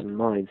hearts and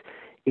minds,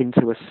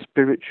 into a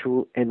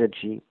spiritual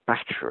energy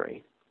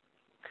battery.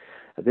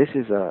 This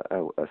is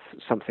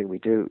something we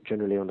do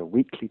generally on a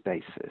weekly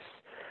basis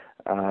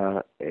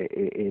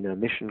in a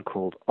mission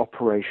called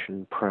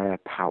Operation Prayer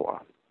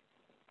Power.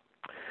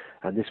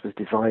 And this was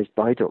devised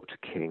by Dr.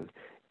 King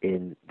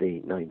in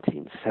the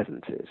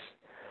 1970s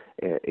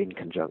in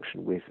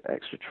conjunction with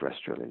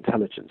extraterrestrial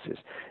intelligences.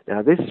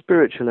 Now, this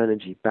spiritual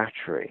energy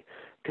battery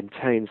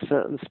contains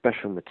certain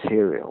special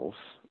materials,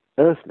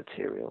 earth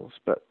materials,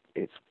 but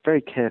it's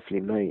very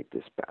carefully made,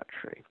 this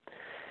battery.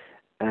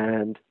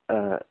 And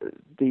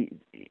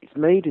it's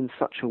made in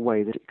such a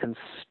way that it can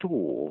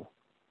store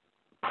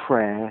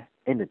prayer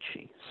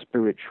energy,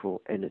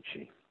 spiritual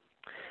energy.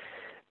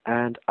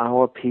 And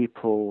our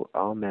people,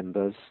 our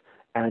members,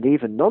 and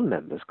even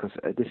non-members, because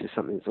this is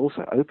something that's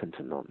also open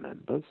to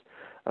non-members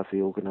of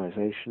the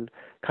organization,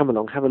 come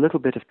along, have a little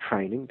bit of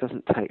training,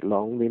 doesn't take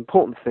long. The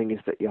important thing is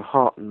that your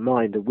heart and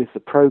mind are with the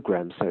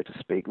program, so to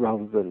speak,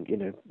 rather than,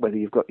 whether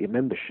you've got your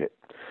membership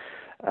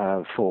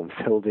form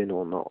filled in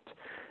or not.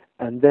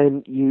 And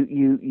then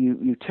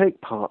you take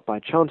part by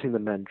chanting the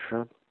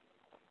mantra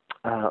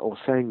or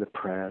saying the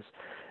prayers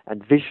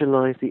and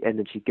visualize the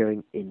energy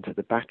going into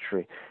the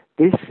battery.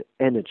 This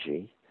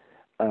energy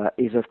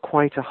is of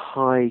quite a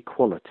high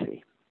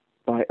quality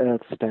by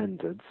Earth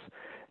standards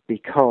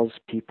because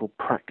people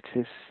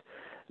practice,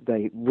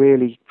 they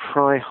really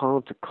try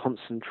hard to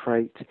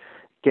concentrate,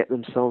 get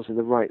themselves in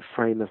the right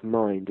frame of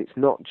mind. It's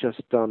not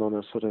just done on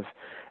a sort of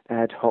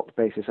ad hoc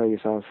basis, oh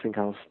yes, I think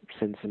I'll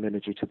send some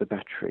energy to the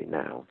battery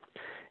now.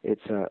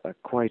 It's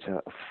quite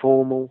a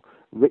formal,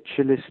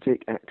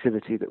 ritualistic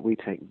activity that we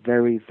take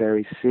very,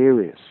 very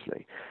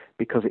seriously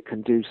because it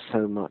can do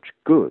so much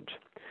good.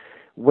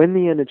 When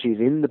the energy is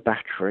in the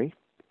battery,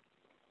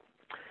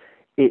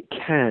 it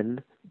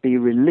can be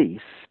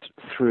released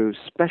through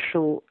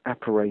special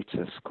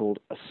apparatus called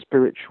a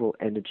spiritual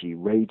energy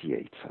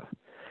radiator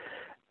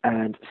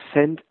and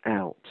sent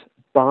out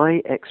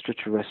by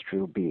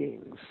extraterrestrial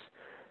beings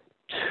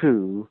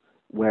to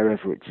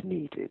wherever it's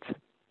needed.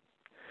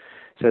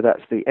 So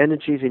that's the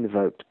energies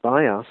invoked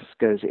by us,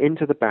 goes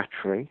into the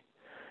battery,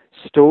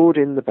 stored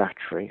in the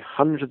battery,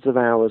 hundreds of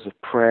hours of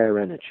prayer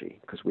energy,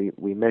 because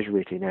we measure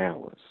it in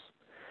hours.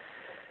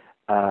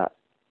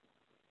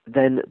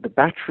 Then the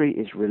battery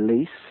is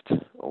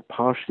released, or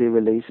partially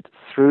released,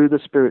 through the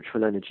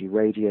spiritual energy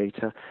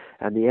radiator,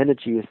 and the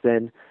energy is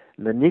then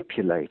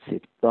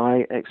manipulated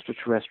by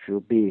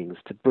extraterrestrial beings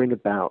to bring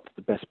about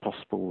the best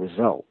possible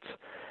result,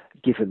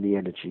 given the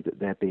energy that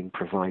they're being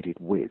provided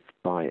with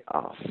by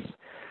us.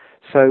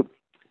 So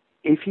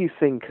if you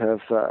think of,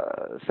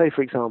 say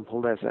for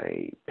example, there's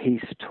a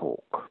peace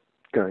talk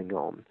going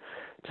on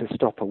to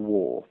stop a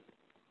war.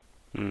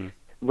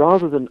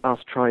 Rather than us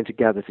trying to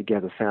gather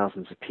together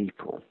thousands of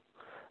people,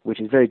 which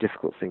is a very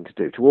difficult thing to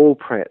do, to all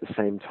pray at the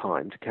same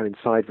time, to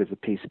coincide with the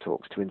peace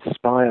talks, to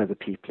inspire the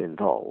people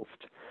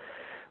involved,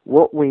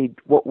 what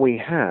we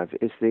have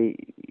is the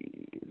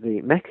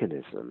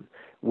mechanism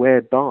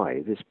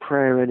whereby this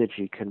prayer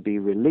energy can be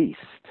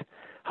released,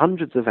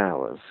 hundreds of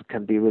hours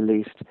can be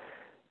released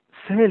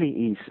fairly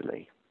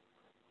easily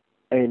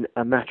in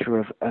a matter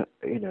of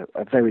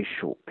a very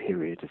short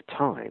period of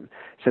time.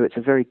 So it's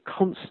a very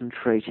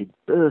concentrated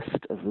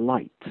burst of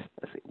light,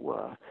 as it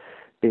were,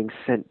 being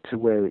sent to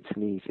where it's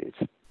needed.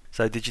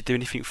 So did you do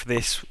anything for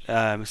this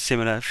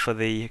similar for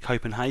the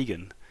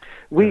Copenhagen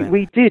event?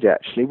 We did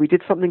actually. We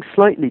did something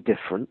slightly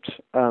different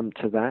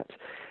to that.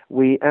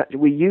 We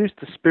used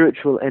the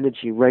spiritual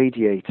energy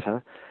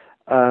radiator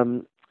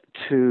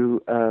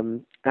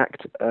to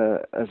act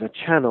as a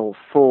channel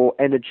for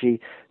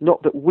energy,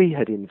 not that we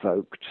had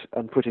invoked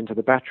and put into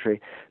the battery,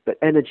 but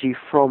energy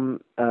from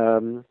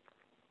an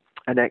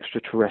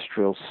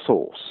extraterrestrial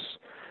source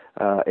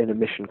in a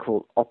mission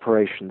called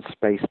Operation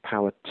Space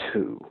Power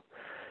 2,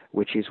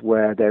 which is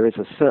where there is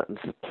a certain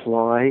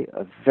supply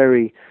of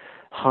very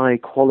high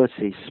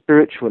quality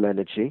spiritual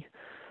energy.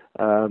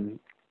 I'm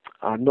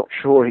not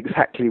sure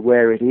exactly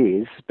where it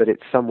is, but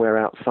it's somewhere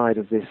outside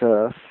of this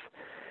Earth.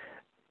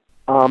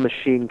 Our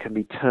machine can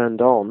be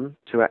turned on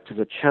to act as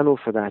a channel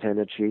for that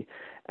energy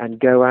and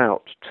go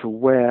out to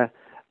where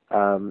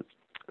to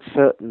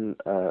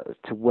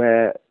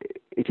where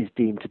it is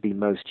deemed to be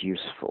most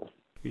useful.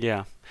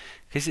 Yeah,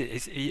 because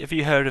have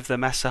you heard of the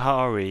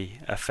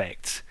Masahari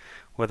effect,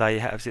 where they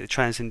have, is it the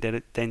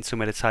transcendental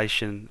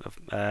meditation of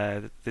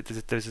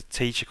there's a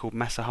teacher called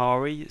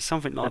Masahari,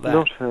 something like I've that.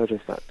 not heard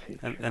of that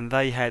teacher. And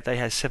they had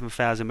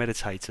 7,000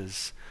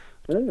 meditators,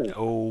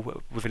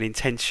 all with an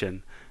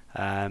intention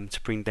to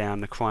bring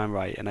down the crime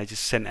rate, and they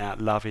just sent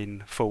out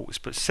loving thoughts.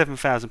 But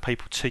 7,000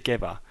 people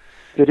together.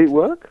 Did it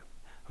work?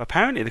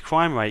 Apparently, the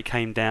crime rate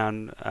came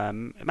down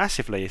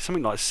massively.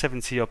 Something like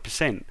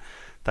 70-odd%.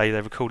 They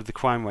recorded the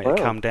crime rate had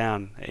come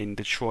down in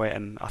Detroit,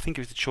 and I think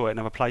it was Detroit and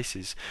other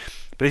places.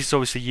 But this is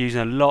obviously using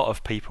a lot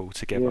of people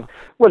together. Yeah.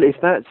 Well, if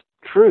that's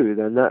true,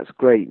 then that's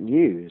great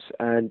news.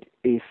 And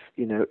if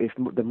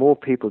the more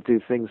people do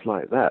things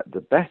like that,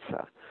 the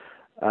better.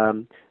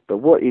 But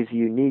what is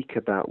unique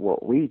about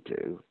what we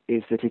do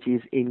is that it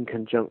is in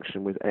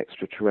conjunction with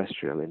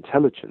extraterrestrial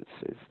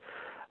intelligences.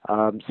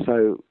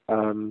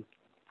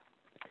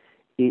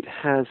 It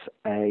has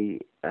an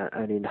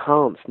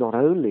enhanced, not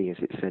only is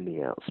it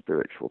sending out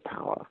spiritual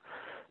power,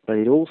 but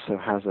it also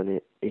has an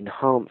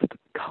enhanced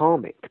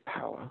karmic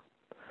power,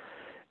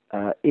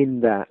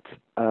 in that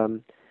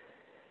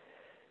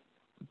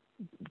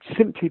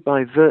simply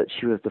by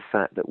virtue of the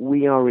fact that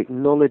we are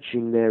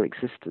acknowledging their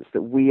existence,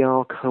 that we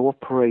are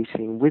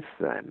cooperating with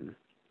them,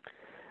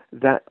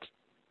 that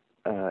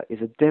is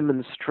a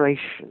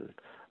demonstration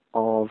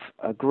of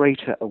a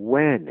greater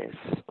awareness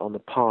on the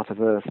part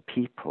of Earth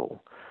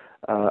people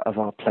of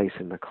our place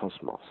in the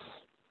cosmos.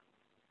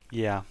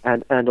 Yeah.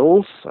 And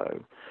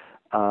also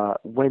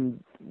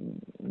when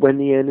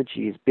the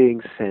energy is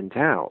being sent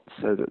out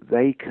so that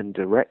they can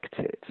direct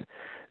it,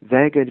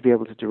 they're going to be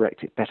able to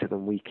direct it better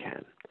than we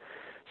can.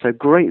 So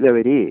great though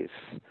it is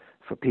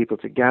for people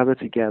to gather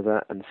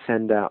together and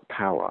send out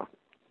power,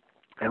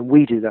 and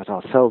we do that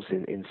ourselves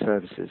in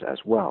services as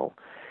well,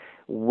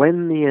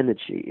 when the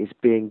energy is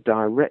being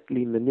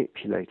directly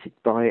manipulated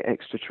by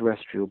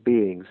extraterrestrial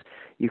beings,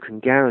 you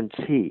can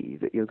guarantee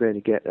that you're going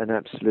to get an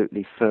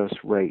absolutely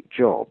first-rate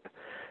job.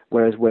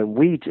 Whereas when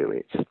we do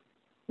it,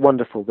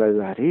 wonderful though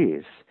that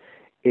is,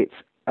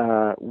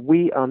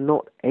 we are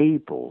not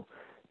able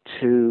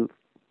to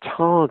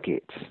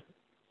target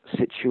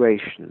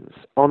situations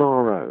on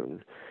our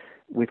own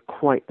with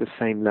quite the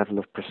same level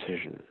of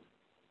precision.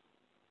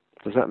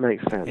 Does that make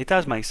sense? It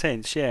does make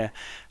sense, yeah.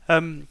 I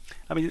mean,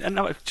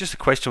 and just a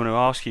question I want to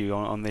ask you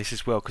on this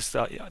as well, because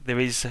there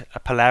is a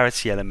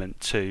polarity element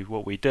to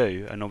what we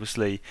do, and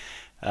obviously,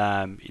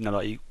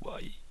 like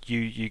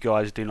you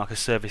guys are doing like a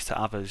service to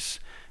others,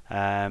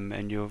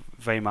 and you're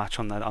very much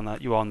on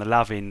that you are on the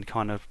loving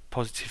kind of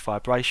positive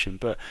vibration,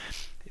 but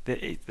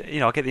I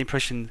get the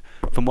impression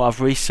from what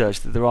I've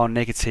researched that there are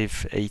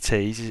negative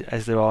ETs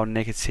as there are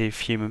negative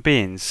human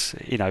beings.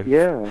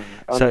 Yeah,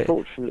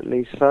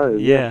 unfortunately so.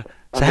 Yeah.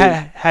 So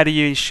how do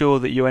you ensure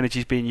that your energy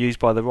is being used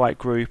by the right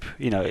group?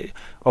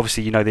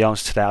 Obviously you know the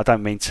answer to that. I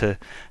don't mean to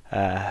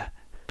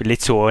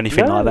belittle or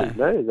anything like that.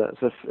 No,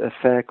 that's a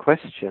fair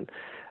question.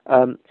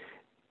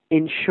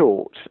 In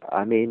short,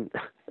 I mean,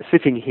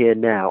 sitting here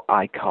now,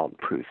 I can't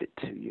prove it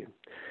to you,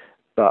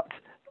 but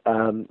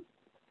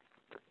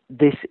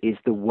this is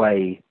the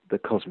way the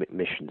cosmic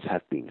missions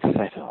have been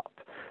set up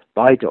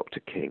by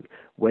Dr. King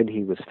when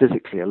he was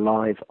physically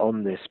alive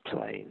on this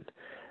plane.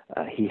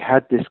 He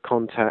had this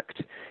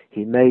contact,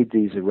 he made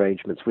these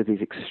arrangements with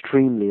these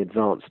extremely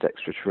advanced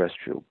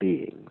extraterrestrial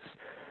beings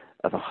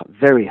of a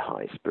very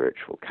high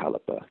spiritual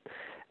caliber,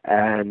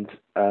 and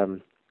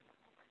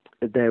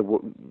there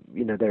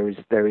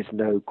is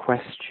no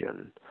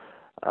question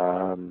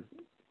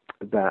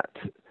that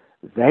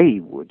they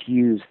would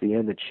use the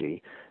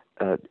energy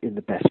in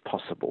the best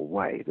possible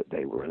way that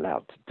they were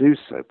allowed to do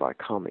so by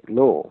karmic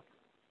law.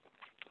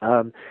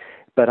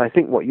 But I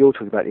think what you're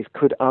talking about is,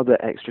 could other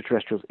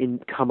extraterrestrials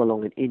come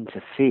along and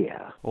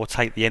interfere? Or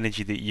take the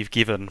energy that you've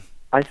given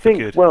I for think,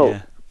 good? well,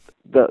 yeah.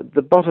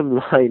 the bottom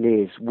line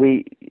is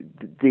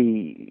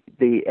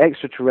the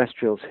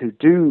extraterrestrials who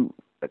do,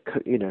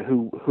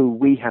 who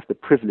we have the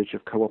privilege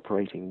of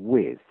cooperating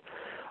with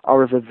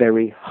are of a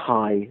very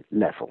high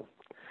level.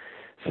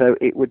 So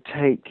it would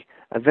take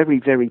a very,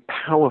 very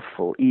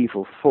powerful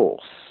evil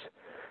force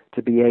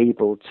to be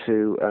able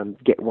to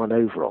get one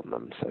over on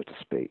them, so to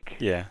speak.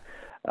 Yeah.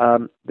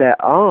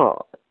 There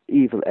are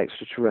evil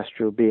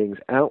extraterrestrial beings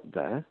out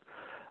there,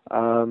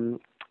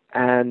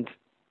 and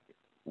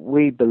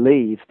we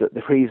believe that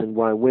the reason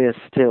why we're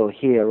still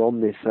here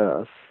on this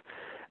earth,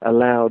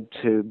 allowed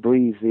to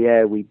breathe the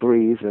air we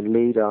breathe and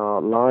lead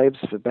our lives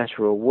for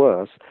better or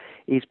worse,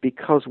 is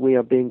because we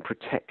are being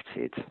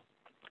protected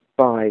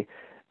by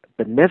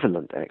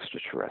benevolent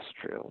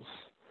extraterrestrials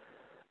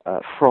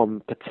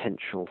from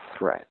potential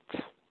threat.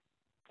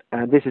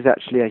 And this is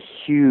actually a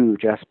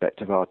huge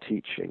aspect of our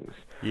teachings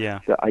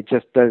that I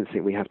just don't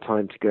think we have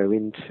time to go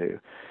into.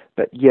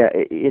 But yeah,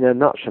 in a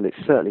nutshell, it's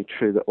certainly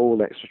true that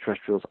all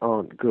extraterrestrials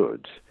aren't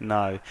good.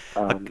 No.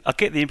 I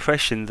get the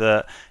impression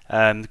that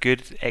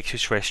good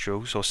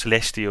extraterrestrials or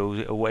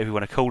celestials or whatever you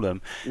want to call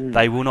them,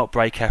 they will not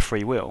break our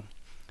free will.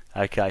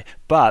 Okay,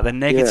 but the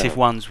negative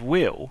ones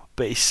will.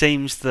 But it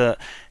seems that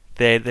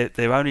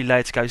they're only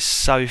allowed to go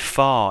so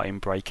far in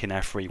breaking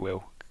our free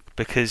will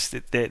because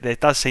there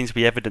does seem to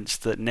be evidence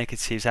that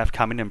negatives have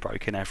come in and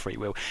broken our free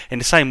will, in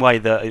the same way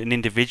that an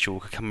individual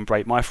could come and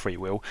break my free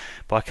will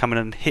by coming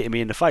and hitting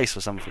me in the face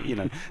or something, you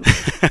know.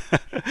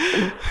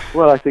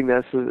 Well, I think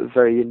that's a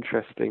very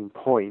interesting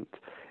point.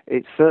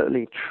 It's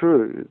certainly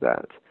true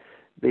that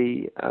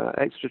the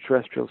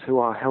extraterrestrials who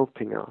are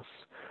helping us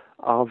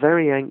are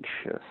very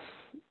anxious.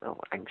 Oh,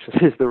 anxious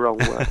is the wrong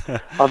word.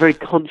 Are very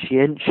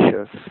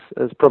conscientious,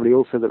 is probably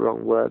also the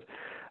wrong word,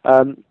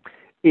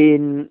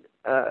 in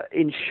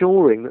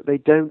ensuring that they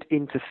don't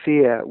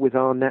interfere with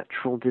our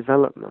natural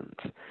development.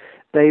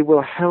 They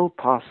will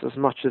help us as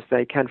much as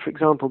they can. For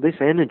example,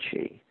 this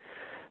energy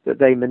that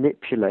they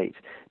manipulate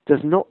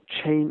does not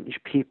change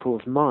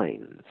people's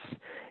minds.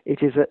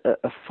 It is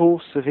a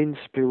force of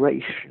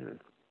inspiration.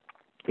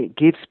 It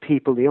gives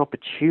people the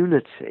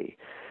opportunity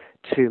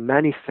to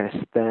manifest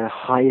their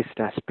highest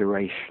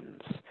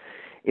aspirations.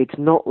 It's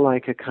not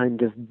like a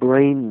kind of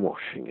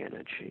brainwashing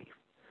energy.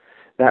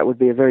 That would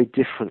be a very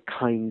different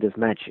kind of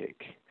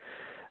magic.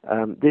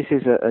 This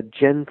is a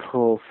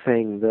gentle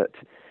thing that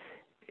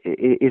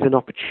is an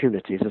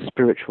opportunity, is a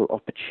spiritual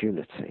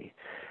opportunity.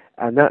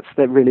 And that's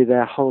really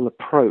their whole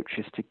approach,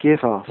 is to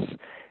give us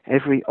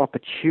every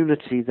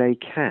opportunity they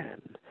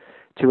can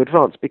to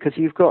advance, because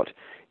you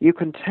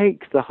can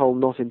take the whole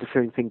not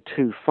interfering thing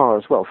too far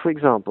as well. For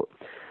example,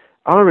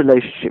 our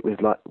relationship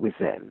with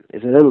them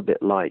is a little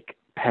bit like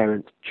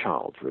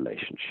parent-child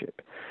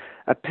relationship.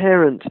 A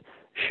parent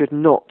should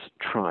not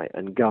try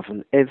and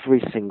govern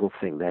every single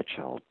thing their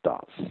child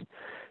does,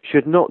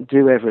 should not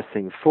do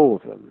everything for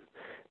them,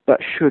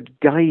 but should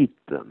guide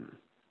them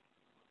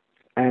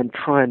and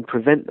try and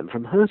prevent them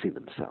from hurting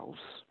themselves.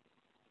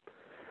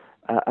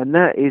 And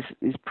that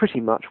is pretty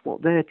much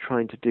what they're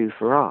trying to do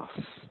for us.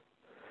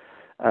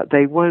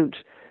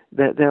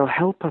 They'll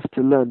help us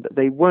to learn, but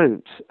they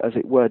won't, as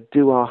it were,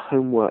 do our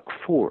homework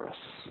for us.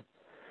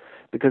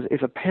 Because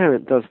if a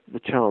parent does the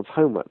child's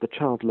homework, the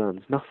child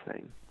learns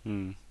nothing.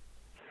 Mm.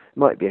 It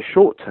might be a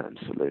short-term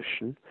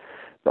solution,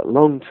 but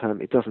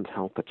long-term it doesn't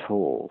help at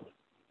all.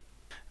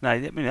 No, I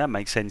mean, that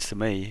makes sense to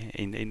me,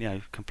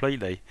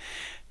 completely.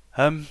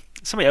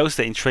 Something else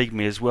that intrigued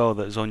me as well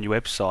that was on your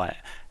website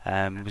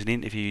was an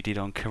interview you did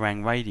on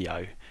Kerrang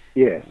Radio.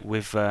 Yes.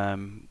 With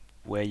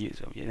where you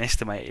an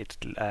estimated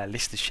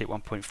listenership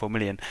 1.4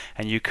 million,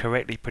 and you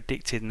correctly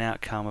predicted an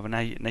outcome of a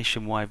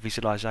nationwide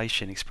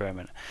visualization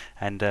experiment.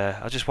 And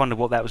I just wondered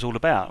what that was all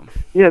about.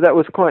 Yeah, that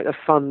was quite a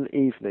fun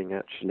evening,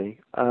 actually.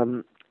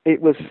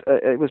 It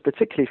was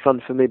particularly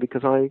fun for me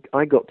because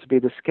I got to be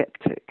the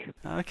skeptic.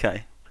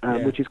 Okay.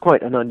 Which is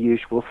quite an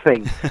unusual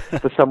thing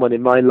for someone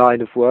in my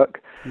line of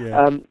work.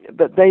 Yeah.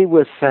 But they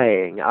were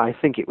saying, I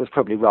think it was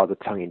probably rather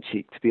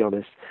tongue-in-cheek, to be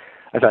honest.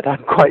 In fact,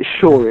 I'm quite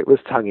sure it was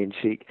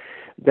tongue-in-cheek.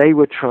 They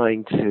were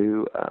trying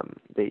to,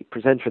 the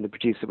presenter and the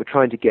producer were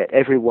trying to get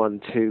everyone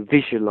to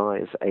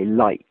visualize a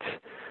light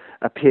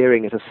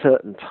appearing at a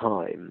certain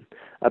time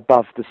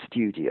above the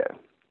studio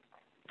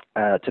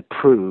to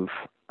prove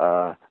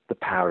the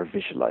power of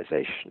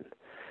visualization.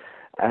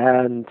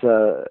 And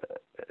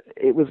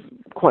it was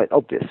quite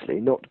obviously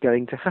not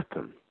going to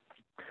happen.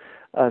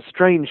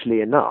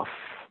 Strangely enough,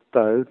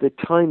 though, the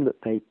time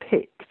that they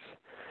picked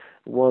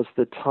was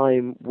the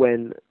time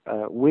when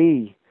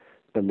we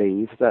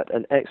believe that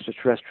an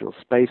extraterrestrial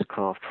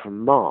spacecraft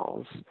from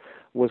Mars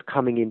was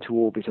coming into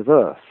orbit of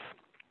Earth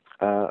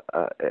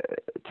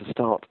to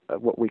start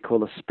what we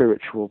call a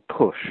spiritual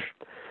push.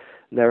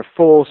 And there are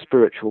 4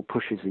 spiritual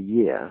pushes a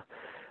year.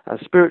 A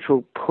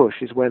spiritual push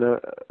is when a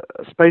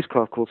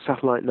spacecraft called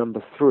Satellite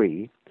Number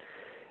 3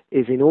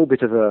 is in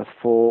orbit of Earth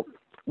for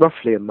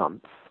roughly a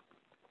month.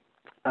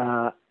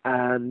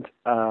 And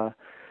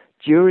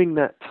during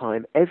that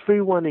time,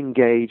 everyone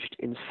engaged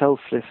in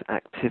selfless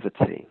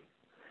activity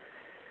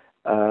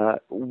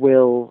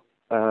will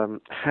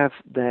have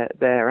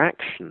their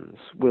actions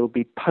will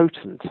be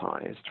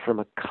potentized from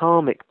a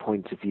karmic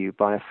point of view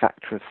by a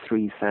factor of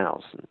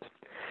 3,000.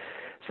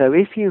 So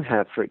if you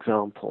have, for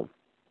example,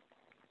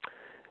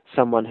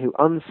 someone who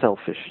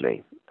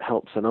unselfishly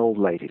helps an old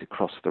lady to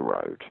cross the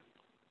road,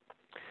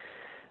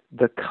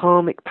 the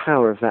karmic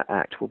power of that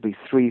act will be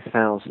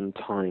 3,000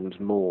 times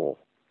more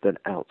than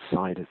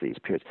outside of these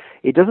periods.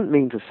 It doesn't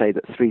mean to say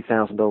that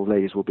 3,000 old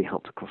ladies will be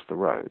helped across the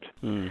road.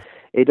 Mm.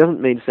 It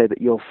doesn't mean to say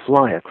that you'll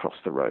fly across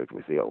the road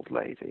with the old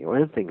lady or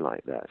anything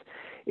like that.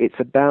 It's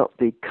about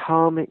the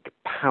karmic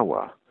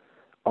power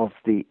of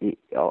the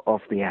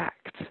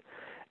act.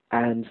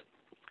 And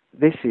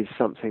this is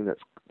something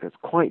that's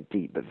quite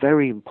deep but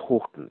very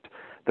important.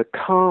 The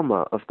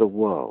karma of the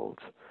world,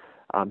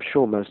 I'm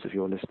sure most of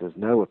your listeners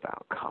know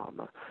about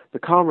karma. The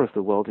karma of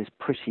the world is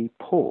pretty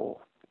poor.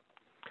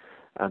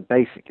 And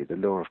basically the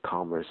law of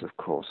karma is, of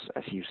course,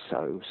 as you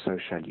sow, so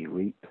shall you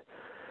reap.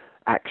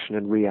 Action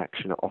and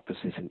reaction are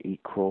opposite and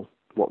equal.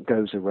 What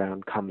goes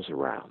around comes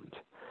around.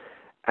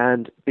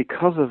 And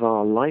because of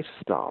our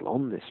lifestyle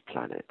on this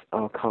planet,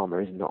 our karma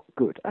is not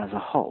good as a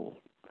whole,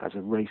 as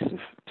a race of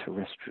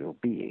terrestrial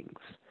beings.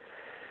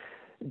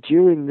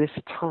 During this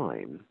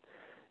time,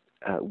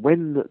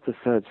 when the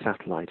third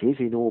satellite is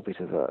in orbit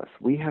of Earth,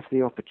 we have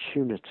the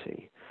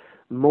opportunity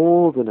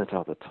more than at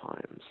other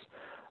times,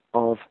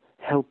 of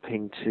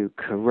helping to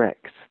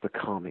correct the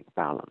karmic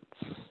balance.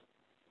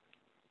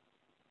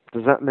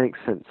 Does that make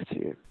sense to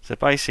you? So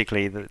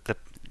basically, the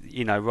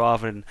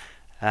rather than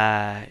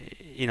like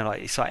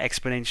it's like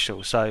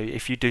exponential. So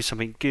if you do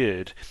something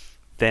good,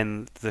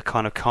 then the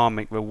kind of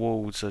karmic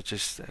rewards are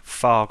just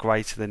far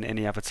greater than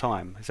any other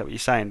time. Is that what you're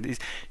saying?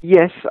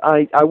 Yes,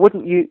 I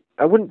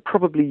wouldn't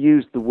probably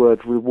use the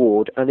word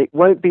reward, and it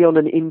won't be on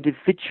an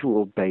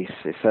individual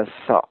basis as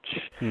such.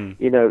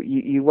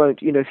 You won't,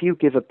 if you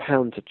give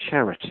 £1 to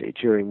charity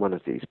during one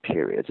of these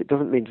periods, it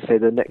doesn't mean to say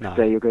the next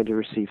day you're going to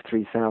receive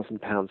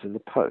 £3,000 in the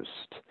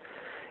post.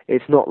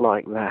 It's not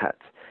like that.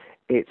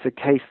 It's a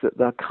case that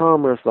the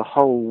karma of the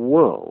whole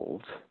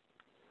world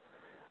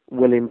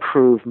will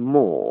improve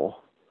more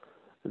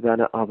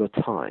than at other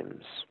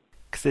times.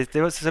 Because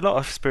there's a lot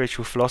of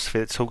spiritual philosophy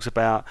that talks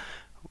about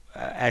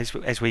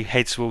as we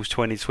head towards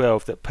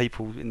 2012 that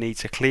people need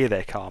to clear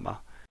their karma.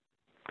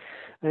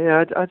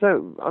 Yeah, I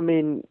don't. I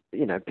mean,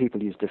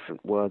 people use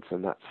different words,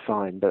 and that's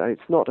fine. But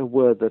it's not a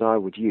word that I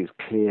would use.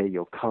 Clear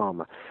your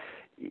karma.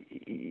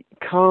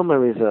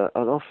 Karma is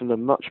often a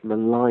much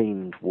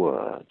maligned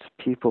word.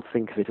 People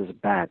think of it as a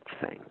bad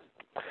thing.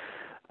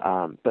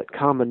 But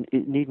karma,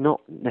 it need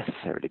not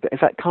necessarily. But in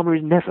fact, karma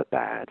is never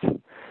bad.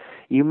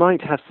 You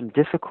might have some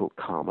difficult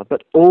karma,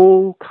 but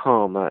all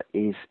karma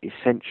is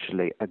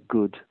essentially a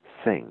good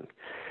thing,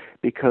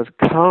 because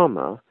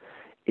karma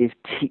is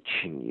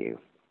teaching you.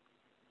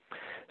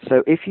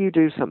 So if you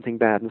do something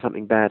bad and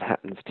something bad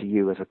happens to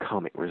you as a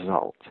karmic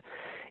result,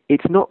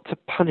 it's not to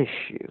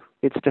punish you,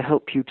 it's to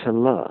help you to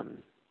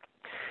learn.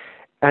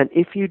 And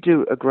if you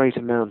do a great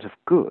amount of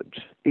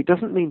good, it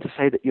doesn't mean to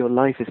say that your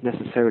life is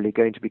necessarily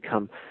going to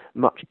become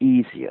much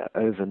easier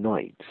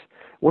overnight.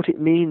 What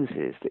it means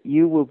is that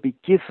you will be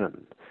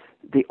given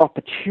the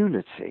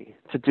opportunity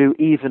to do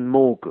even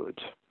more good,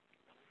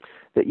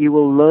 that you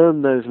will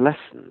learn those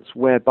lessons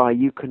whereby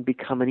you can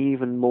become an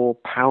even more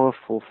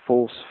powerful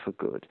force for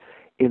good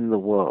in the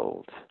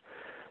world.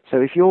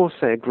 So if you're,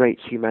 say, a great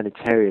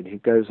humanitarian who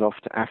goes off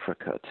to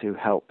Africa to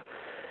help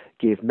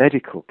give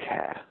medical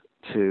care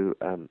to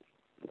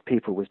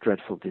people with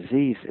dreadful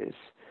diseases,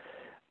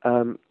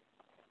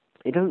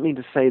 it doesn't mean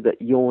to say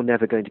that you're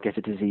never going to get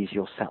a disease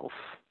yourself,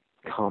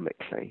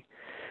 karmically.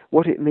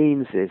 What it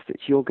means is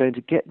that you're going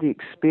to get the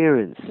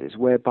experiences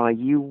whereby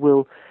you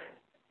will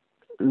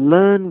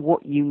learn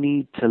what you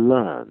need to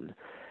learn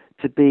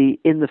to be,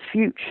 in the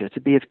future,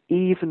 to be of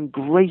even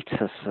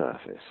greater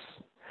service.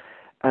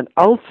 And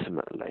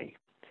ultimately,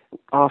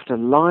 after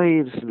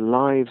lives and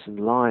lives and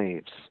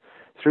lives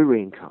through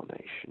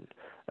reincarnation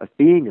of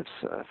being of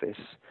service,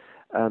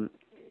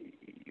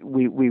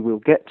 we will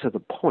get to the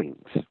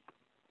point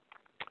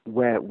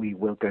where we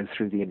will go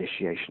through the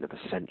initiation of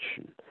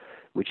ascension,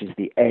 which is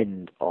the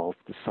end of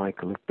the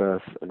cycle of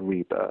birth and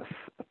rebirth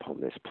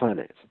upon this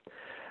planet.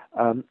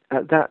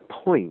 At that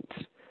point,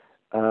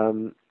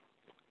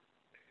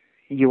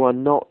 you are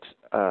not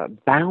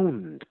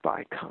bound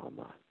by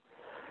karma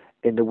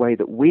in the way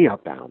that we are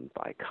bound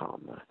by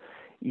karma.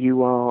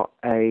 You are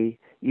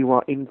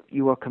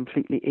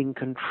completely in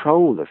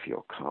control of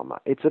your karma.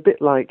 It's a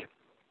bit like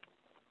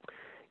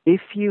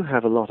if you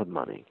have a lot of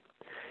money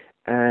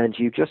and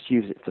you just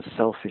use it for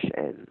selfish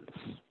ends,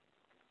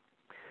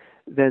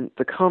 then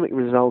the karmic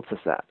result of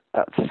that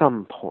at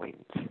some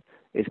point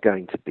is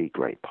going to be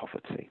great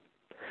poverty.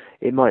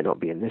 It might not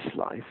be in this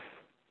life,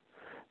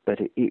 but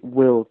it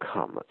will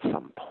come at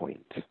some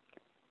point.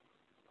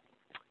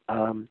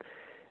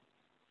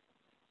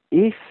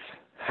 If,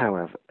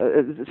 however,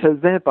 so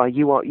thereby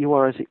you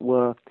are as it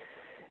were,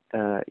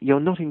 you're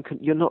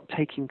not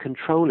taking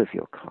control of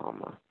your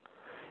karma.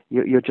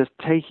 You're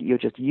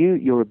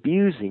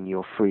abusing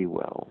your free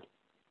will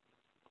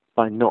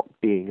by not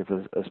being of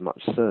as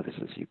much service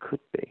as you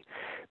could be.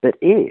 But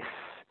if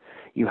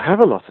you have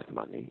a lot of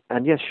money,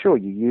 and yes, sure,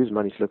 you use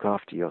money to look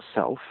after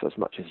yourself as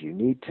much as you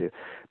need to,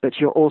 but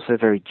you're also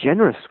very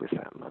generous with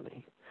that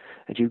money,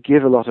 and you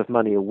give a lot of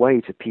money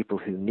away to people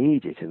who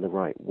need it in the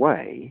right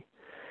way,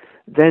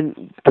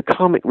 then the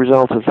karmic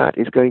result of that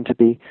is going to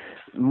be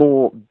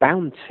more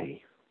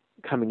bounty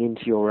coming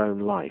into your own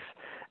life,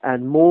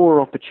 and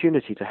more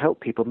opportunity to help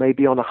people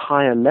maybe on a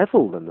higher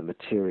level than the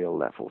material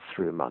level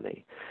through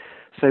money.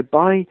 So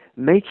by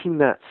making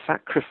that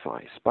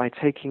sacrifice, by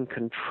taking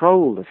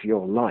control of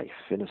your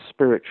life in a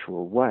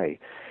spiritual way,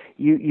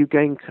 you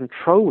gain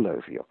control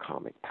over your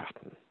karmic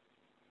pattern.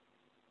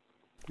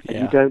 Yeah.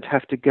 And you don't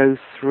have to go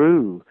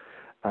through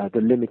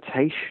the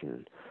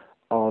limitation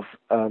of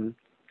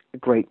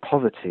great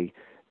poverty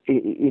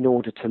in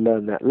order to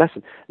learn that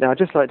lesson. Now, I'd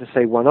just like to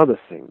say one other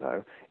thing,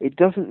 though. It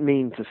doesn't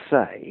mean to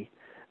say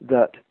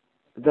that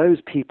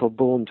those people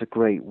born to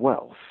great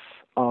wealth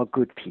are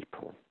good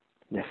people,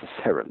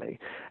 necessarily,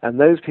 and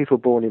those people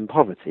born in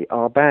poverty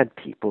are bad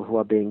people who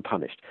are being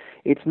punished.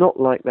 It's not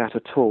like that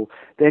at all.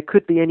 There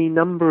could be any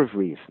number of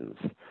reasons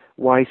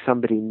why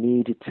somebody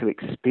needed to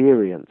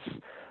experience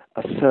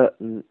a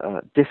certain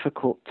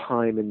difficult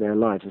time in their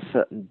lives, a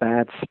certain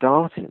bad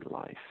start in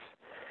life.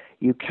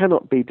 you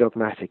cannot be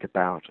dogmatic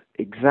about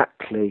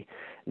exactly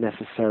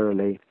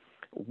necessarily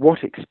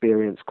what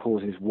experience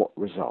causes what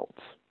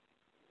results.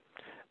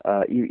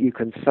 You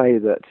can say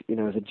that,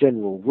 as a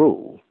general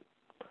rule,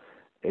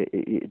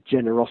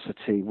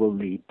 generosity will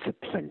lead to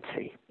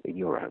plenty in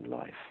your own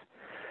life.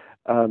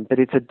 But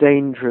it's a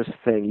dangerous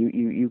thing.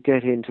 You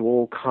get into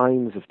all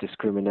kinds of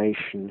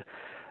discrimination,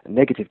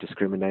 negative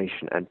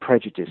discrimination and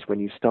prejudice when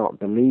you start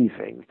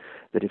believing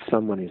that if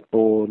someone is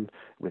born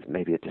with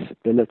maybe a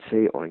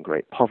disability or in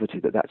great poverty,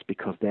 that's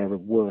because they're a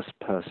worse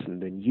person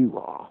than you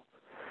are.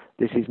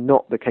 This is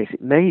not the case.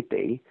 It may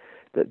be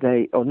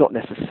that or not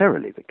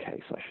necessarily the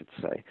case, I should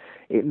say.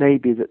 It may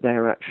be that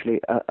they're actually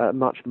a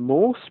much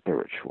more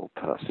spiritual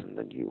person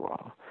than you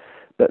are,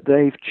 but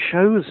they've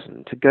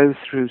chosen to go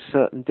through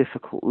certain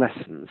difficult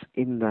lessons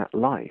in that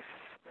life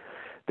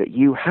that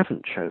you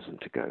haven't chosen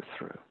to go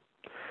through.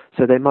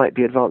 So they might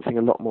be advancing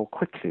a lot more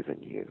quickly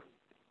than you.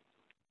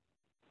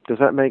 Does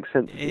that make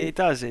sense to you? It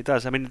does.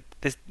 I mean,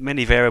 there's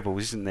many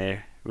variables, isn't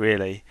there,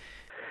 really?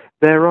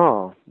 There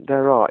are.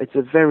 It's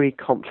a very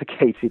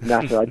complicated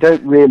matter. I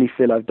don't really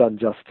feel I've done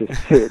justice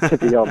to it, to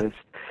be honest,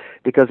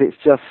 because it's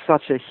just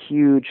such a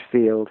huge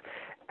field,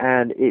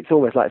 and it's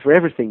almost like for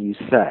everything you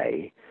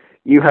say,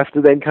 you have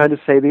to then kind of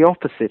say the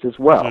opposite as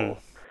well.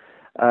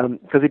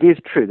 Because it is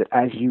true that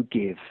as you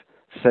give,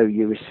 so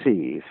you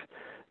receive.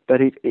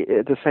 But at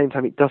the same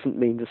time, it doesn't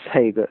mean to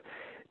say that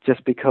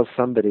just because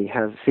somebody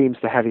seems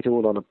to have it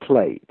all on a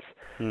plate,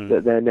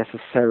 that they're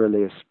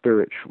necessarily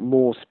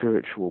more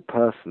spiritual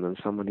person than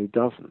someone who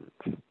doesn't.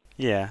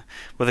 Yeah.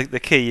 Well, the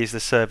key is the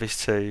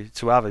service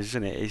to others,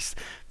 isn't it? Is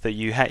that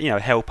you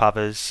help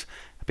others,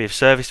 be of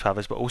service to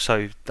others, but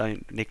also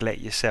don't neglect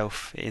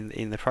yourself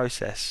in the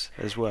process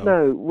as well.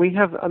 No,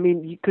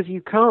 because you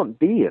can't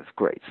be of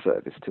great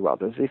service to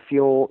others if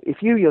you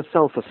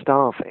yourself are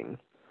starving.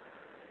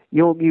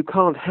 You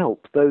can't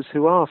help those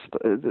who are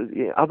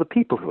other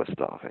people who are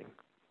starving,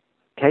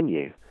 can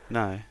you?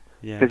 No.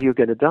 Yeah. Because you're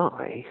going to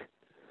die.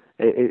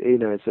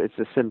 It's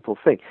a simple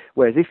thing.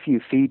 Whereas if you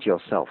feed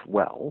yourself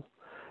well,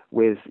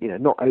 with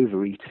not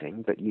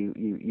overeating, but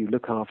you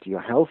look after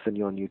your health and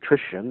your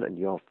nutrition and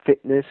your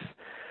fitness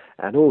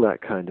and all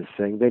that kind of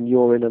thing, then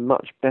you're in a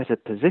much better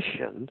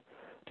position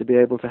to be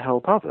able to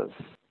help others.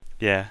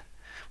 Yeah.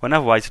 Well,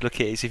 another way to look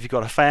at it is if you've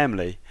got a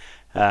family,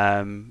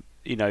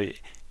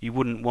 you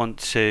wouldn't want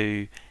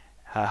to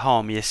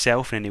harm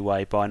yourself in any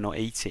way by not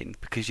eating,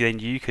 because then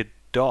you could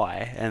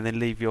die and then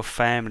leave your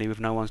family with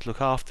no one to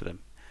look after them.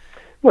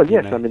 Well,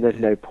 yes, there's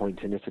no point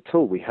in it at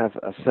all. We have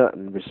a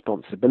certain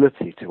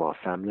responsibility to our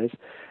families,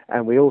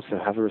 and we also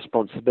have a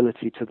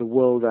responsibility to the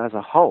world as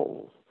a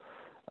whole.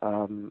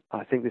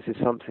 I think this is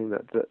something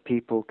that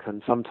people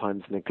can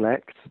sometimes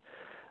neglect.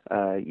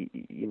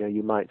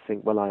 You might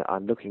think, well,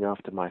 I'm looking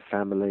after my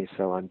family,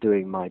 so I'm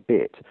doing my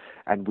bit,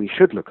 and we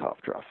should look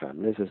after our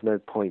families. There's no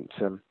point,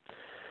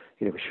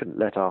 we shouldn't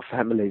let our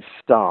families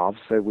starve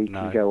so we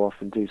can go off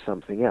and do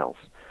something else.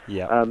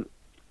 Yeah.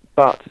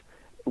 But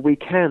we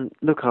can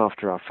look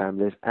after our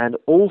families and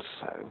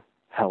also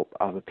help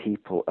other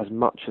people as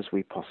much as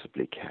we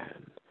possibly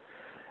can.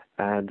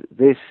 And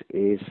this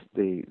is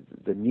the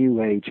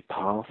New Age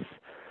path,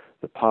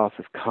 the path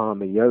of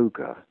Karma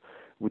Yoga,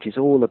 which is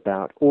all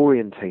about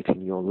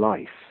orientating your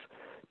life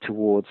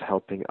towards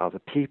helping other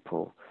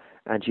people.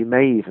 And you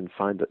may even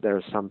find that there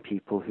are some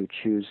people who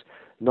choose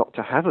not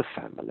to have a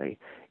family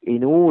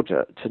in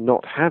order to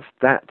not have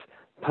that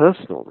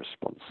personal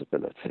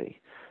responsibility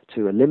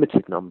to a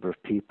limited number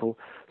of people,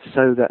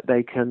 so that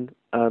they can,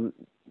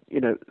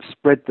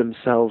 spread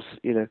themselves,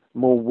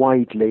 more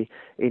widely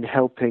in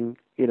helping,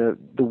 the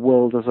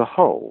world as a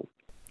whole.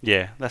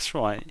 Yeah, that's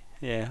right.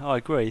 Yeah, I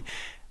agree.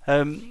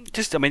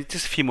 Just a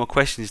few more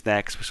questions now,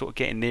 because we're sort of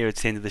getting nearer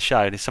to the end of the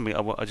show, and it's something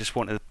I just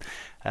want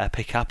to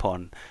pick up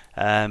on.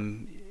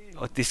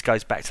 This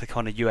goes back to the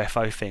kind of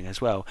UFO thing as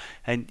well.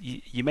 And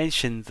you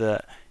mentioned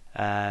that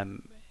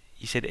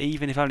you said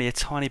even if only a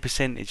tiny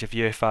percentage of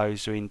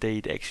UFOs are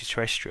indeed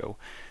extraterrestrial,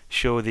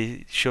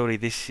 surely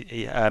this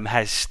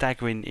has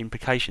staggering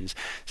implications.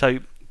 So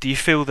do you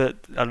feel that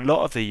a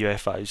lot of the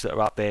UFOs that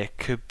are up there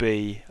could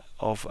be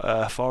of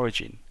Earth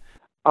origin?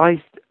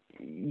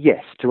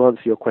 Yes, to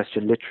answer your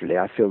question literally,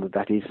 I feel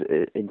that is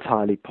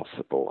entirely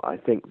possible. I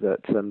think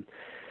that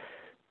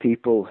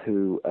people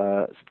who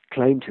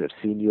claim to have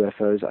seen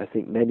UFOs, I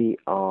think many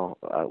are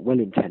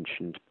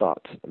well-intentioned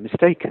but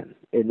mistaken,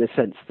 in the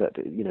sense that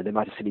they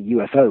might have seen a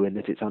UFO in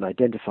that it's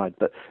unidentified,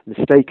 but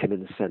mistaken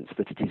in the sense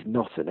that it is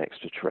not an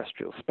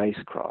extraterrestrial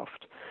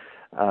spacecraft.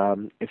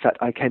 In fact,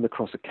 I came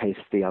across a case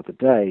the other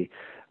day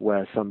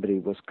where somebody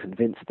was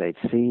convinced they'd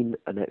seen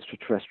an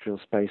extraterrestrial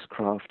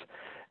spacecraft,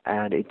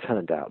 and it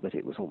turned out that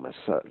it was almost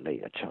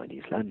certainly a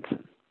Chinese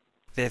lantern.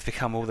 They've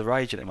become all the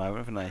rage at the moment,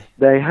 haven't they?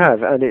 They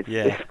have, and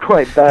it's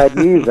quite bad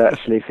news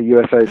actually for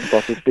UFO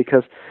spotters,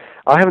 because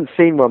I haven't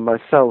seen one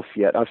myself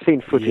yet. I've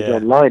seen footage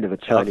online of a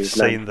Chinese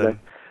lantern,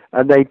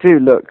 and they do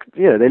look,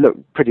 they look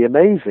pretty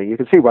amazing. You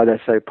can see why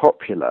they're so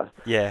popular.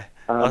 Yeah.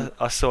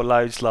 I saw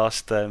loads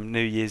last New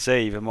Year's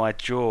Eve, and my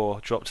jaw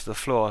dropped to the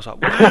floor. I was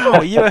like, "Wow, a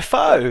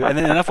UFO!" And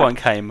then another one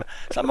came.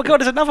 It's like, "Oh my God,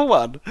 there's another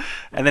one!"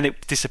 And then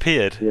it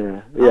disappeared.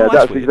 Yeah, Oh,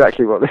 that's weird.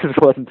 exactly what this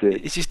one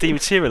did. It's just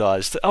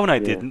dematerialised. Oh no,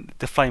 it Yeah. didn't.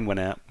 The flame went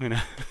out.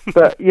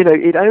 But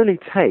it only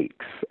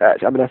takes.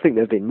 I mean, I think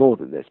there've been more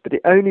than this, but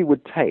it only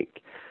would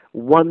take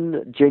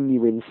one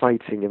genuine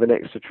sighting of an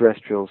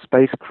extraterrestrial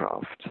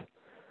spacecraft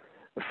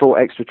for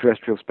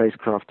extraterrestrial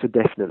spacecraft to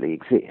definitely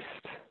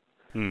exist.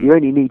 You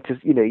only need to,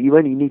 you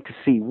only need to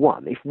see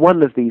one. If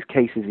one of these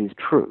cases is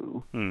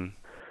true,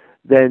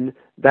 then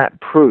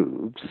that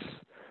proves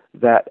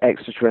that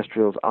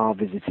extraterrestrials are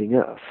visiting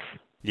Earth.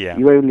 Yeah.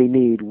 You only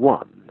need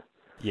one.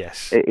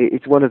 Yes.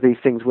 It's one of these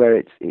things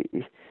where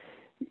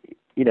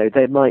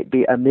there might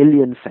be a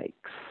million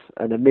fakes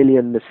and a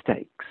million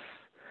mistakes,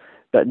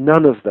 but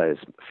none of those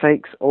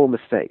fakes or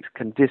mistakes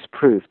can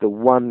disprove the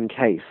one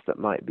case that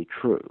might be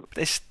true.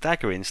 There's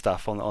staggering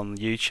stuff on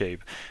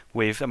YouTube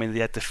with, I mean, they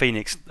had the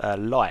Phoenix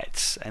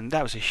lights, and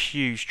that was a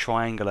huge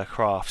triangular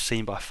craft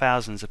seen by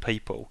thousands of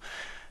people.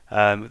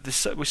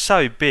 It was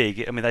so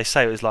big. I mean, they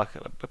say it was like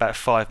about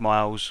 5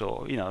 miles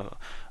or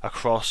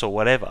across or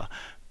whatever,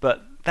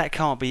 but that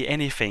can't be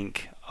anything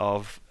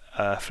of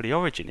earthly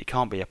origin. It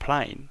can't be a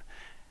plane,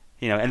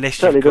 unless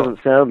certainly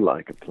doesn't sound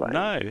like a plane.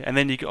 No, and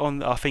then you go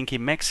on. I think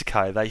in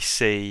Mexico they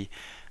see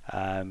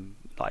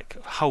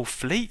like whole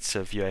fleets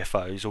of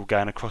UFOs all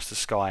going across the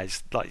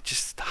skies, like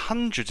just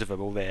hundreds of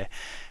them all there.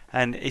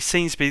 And it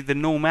seems to be the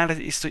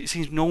normality. It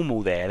seems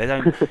normal there. They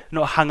don't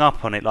not hung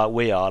up on it like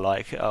we are.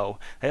 Like, oh,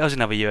 there's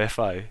another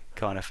UFO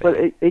kind of thing.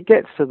 Well, it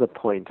gets to the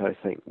point, I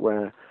think,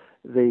 where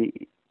the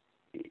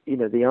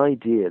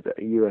idea that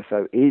a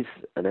UFO is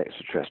an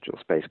extraterrestrial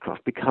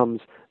spacecraft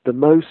becomes the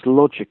most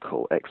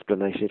logical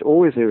explanation. It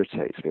always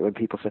irritates me when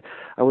people say,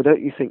 "Oh, well,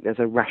 don't you think there's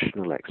a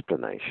rational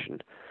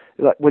explanation?"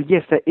 Like, well,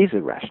 yes, there is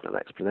a rational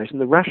explanation.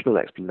 The rational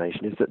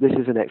explanation is that this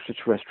is an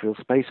extraterrestrial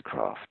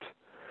spacecraft.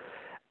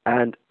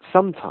 And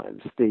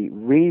sometimes the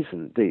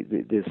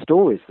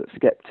stories that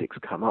skeptics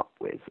come up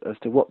with as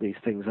to what these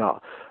things are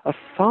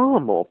far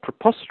more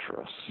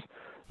preposterous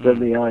than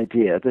the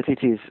idea that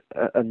it is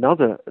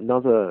another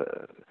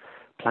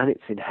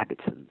planet's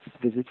inhabitants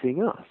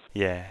visiting us.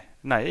 Yeah,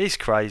 no, it is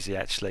crazy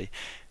actually.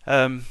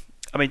 I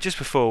mean, just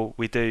before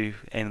we do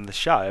end the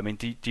show, I mean,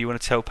 do you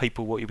want to tell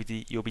people what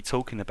you'll be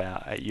talking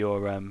about at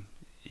your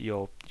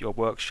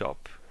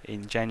workshop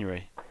in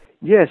January?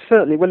 Yes,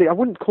 certainly. Well, I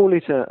wouldn't call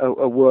it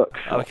a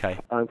workshop, okay,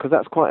 because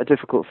that's quite a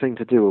difficult thing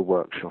to do, a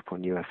workshop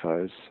on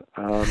UFOs.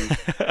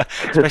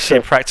 Especially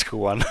a practical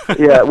one.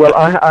 Yeah, well,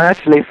 I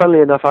actually, funnily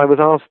enough, I was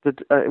asked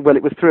that,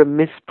 it was through a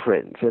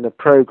misprint in a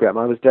program.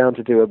 I was down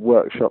to do a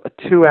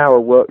 2-hour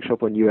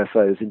workshop on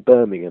UFOs in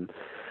Birmingham,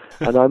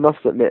 and I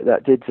must admit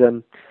that did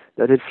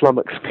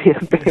flummox me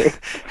a bit.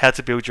 How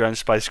to build your own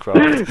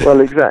spacecraft.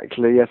 Well,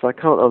 exactly, yes. I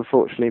can't,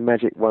 unfortunately,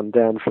 magic one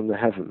down from the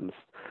heavens.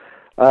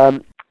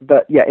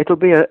 But yeah, it'll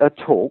be a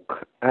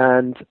talk,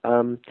 and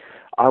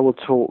I will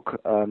talk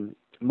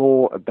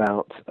more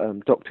about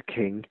Dr.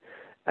 King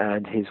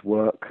and his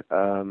work,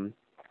 and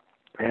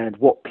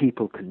what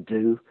people can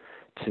do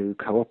to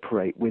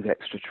cooperate with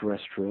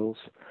extraterrestrials.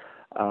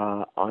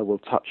 I will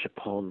touch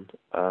upon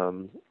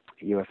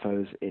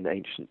UFOs in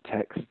ancient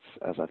texts,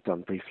 as I've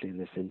done briefly in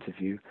this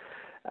interview,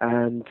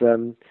 and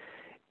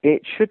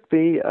it should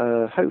be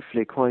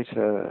hopefully quite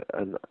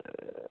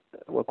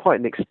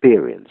an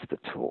experience to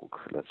talk.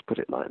 Let's put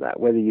it like that.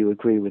 Whether you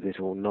agree with it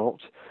or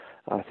not,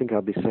 I think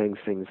I'll be saying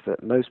things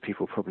that most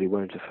people probably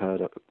won't have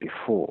heard of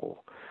before,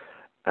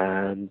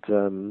 and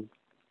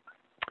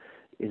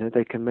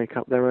they can make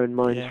up their own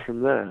minds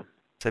from there.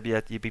 So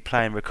you'd be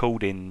playing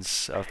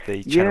recordings of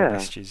the channel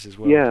messages as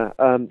well. Yeah,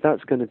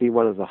 that's going to be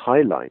one of the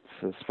highlights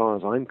as far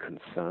as I'm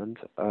concerned.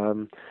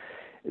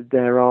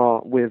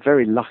 We're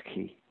very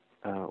lucky,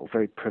 or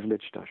very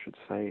privileged, I should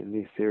say, in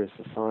the Aetherius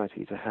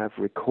Society to have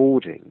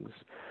recordings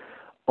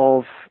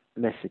of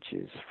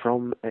messages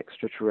from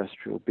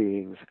extraterrestrial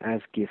beings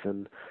as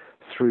given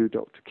through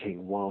Dr.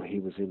 King while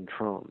he was in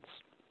trance.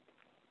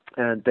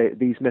 And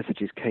these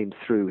messages came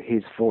through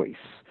his voice.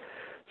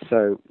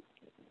 So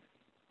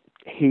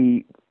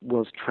he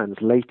was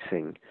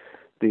translating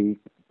the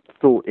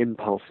thought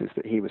impulses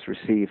that he was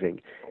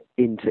receiving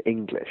into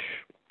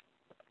English.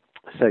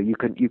 So you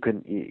can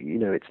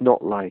it's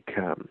not like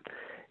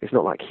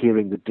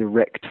hearing the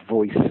direct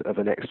voice of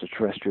an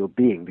extraterrestrial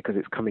being because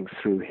it's coming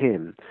through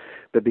him,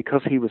 but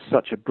because he was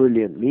such a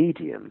brilliant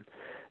medium,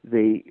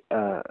 the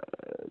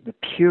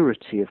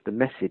purity of the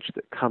message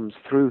that comes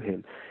through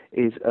him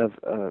is of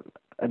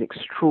an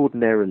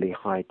extraordinarily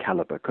high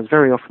caliber. Because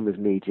very often with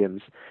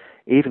mediums,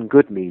 even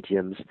good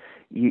mediums,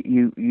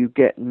 you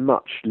get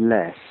much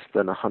less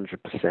than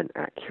 100%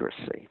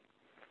 accuracy.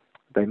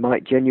 They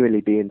might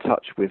genuinely be in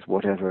touch with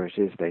whatever it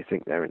is they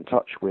think they're in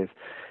touch with,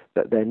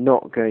 but they're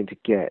not going to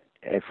get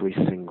every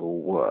single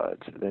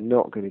word. They're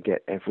not going to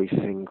get every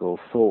single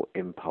thought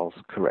impulse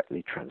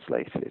correctly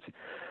translated,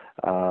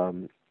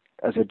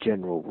 as a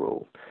general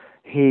rule.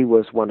 He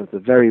was one of the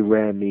very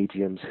rare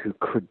mediums who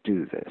could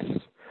do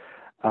this.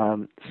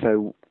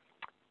 So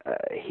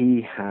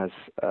he has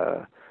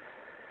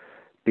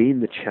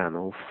been the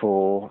channel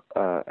for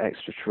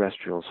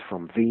extraterrestrials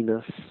from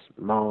Venus,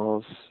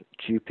 Mars,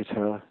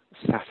 Jupiter,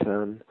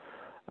 Saturn,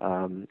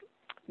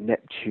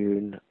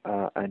 Neptune,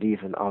 and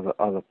even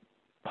other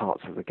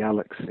parts of the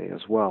galaxy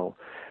as well.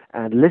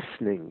 And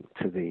listening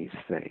to these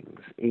things,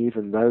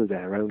 even though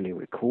they're only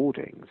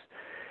recordings,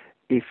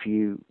 if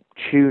you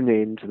tune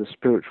in to the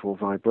spiritual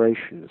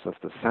vibrations of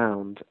the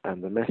sound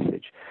and the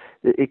message,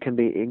 it can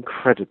be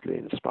incredibly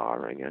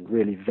inspiring and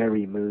really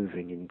very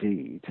moving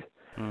indeed.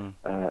 Mm.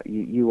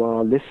 You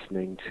are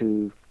listening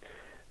to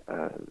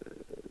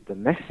the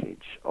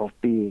message of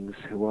beings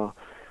who are,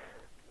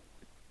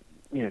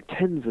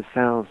 tens of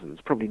thousands,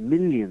 probably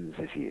millions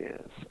of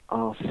years,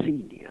 are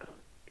senior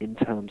in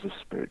terms of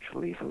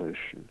spiritual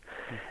evolution.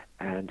 Mm.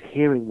 And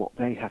hearing what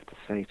they have to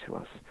say to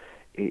us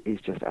is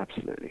just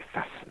absolutely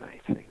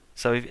fascinating.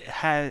 So,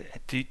 how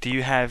do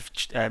you have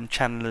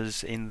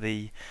channelers in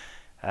the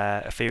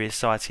Aetherius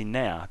Society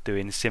now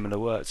doing similar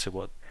work to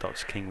what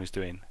Dr. King was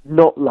doing?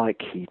 Not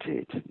like he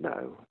did,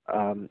 no.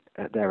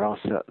 There are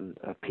certain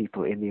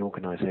people in the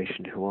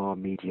organisation who are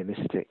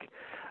mediumistic,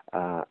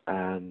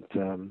 and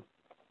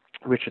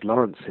Richard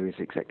Lawrence, who is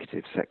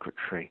Executive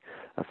Secretary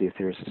of the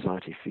Aetherius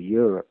Society for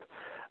Europe,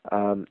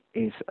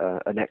 is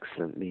an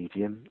excellent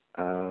medium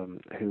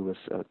who was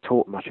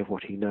taught much of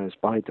what he knows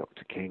by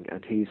Dr. King,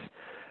 and he's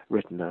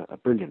written a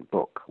brilliant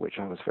book, which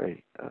I was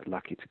very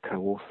lucky to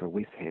co-author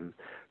with him,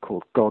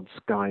 called Gods,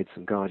 Guides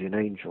and Guardian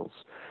Angels,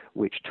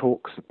 which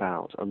talks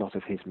about a lot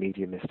of his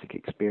mediumistic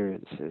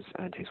experiences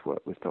and his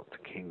work with Dr.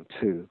 King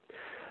too,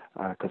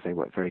 because they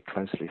worked very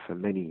closely for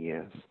many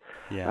years.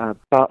 Yeah.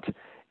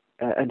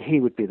 And he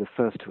would be the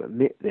first to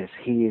admit this,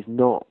 he is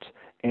not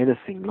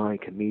anything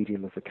like a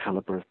medium of the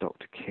caliber of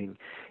Dr. King.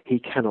 He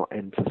cannot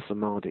enter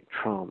samadhic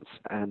trance,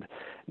 and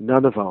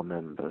none of our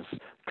members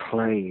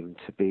claim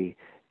to be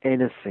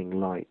anything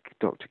like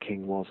Dr.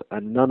 King was,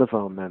 and none of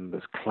our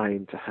members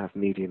claim to have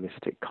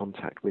mediumistic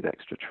contact with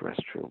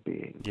extraterrestrial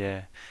beings.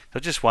 Yeah. So I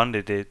just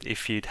wondered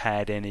if you'd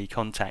had any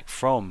contact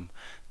from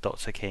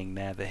Dr. King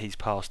now that he's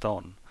passed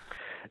on.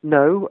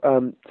 No,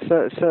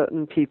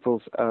 certain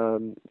people,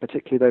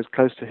 particularly those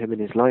close to him in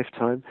his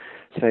lifetime,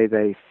 say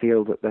they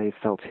feel that they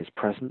felt his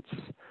presence,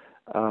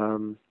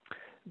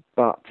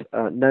 but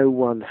no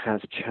one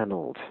has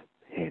channeled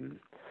him.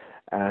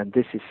 And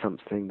this is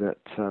something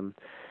that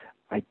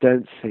I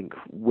don't think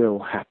will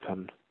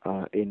happen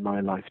in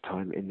my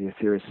lifetime in the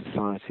Aetherius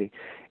Society.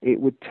 It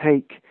would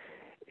take,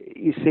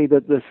 you see,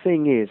 that the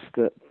thing is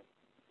that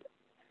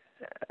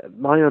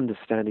my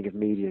understanding of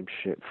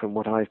mediumship, from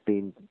what I've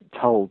been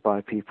told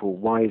by people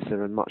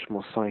wiser and much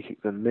more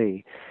psychic than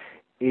me,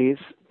 is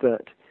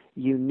that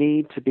you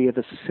need to be of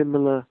a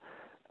similar,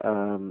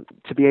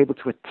 to be able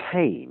to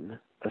attain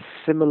a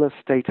similar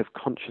state of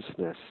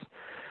consciousness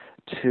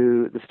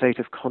to the state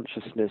of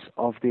consciousness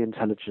of the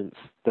intelligence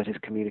that is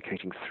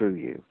communicating through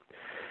you.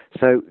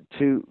 So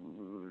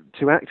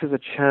to act as a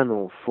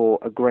channel for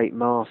a great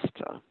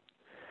master,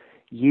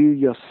 you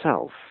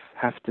yourself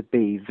have to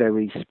be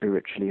very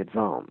spiritually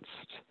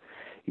advanced.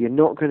 You're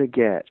not going to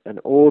get an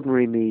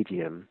ordinary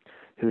medium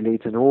who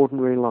leads an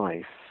ordinary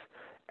life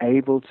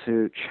able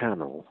to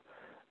channel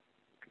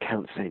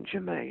Count Saint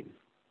Germain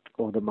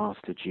or the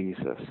Master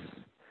Jesus.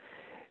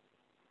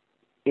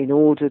 In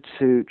order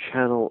to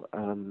channel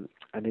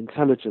an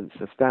intelligence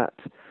of that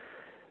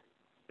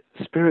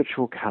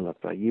spiritual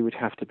caliber, you would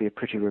have to be a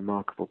pretty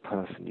remarkable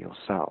person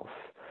yourself.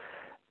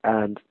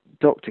 And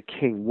Dr.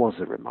 King was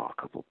a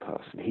remarkable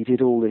person. He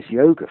did all this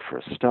yoga for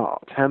a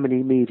start. How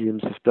many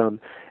mediums have done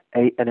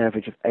an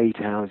average of 8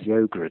 hours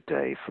yoga a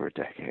day for a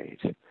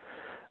decade?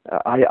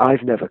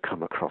 I've never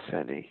come across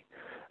any.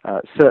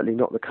 Certainly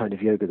not the kind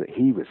of yoga that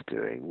he was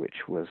doing,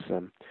 which was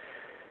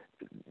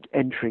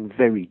entering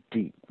very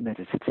deep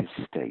meditative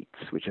states,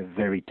 which are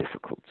very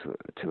difficult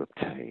to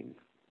obtain.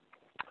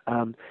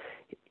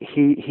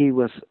 He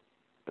was,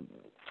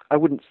 I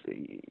wouldn't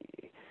say,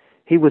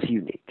 he was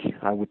unique.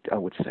 I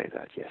would say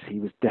that, yes. He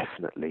was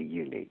definitely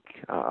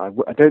unique. I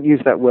don't use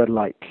that word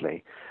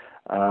lightly.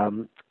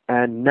 And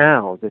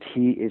now that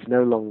he is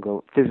no longer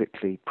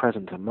physically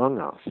present among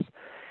us,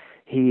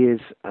 he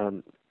is,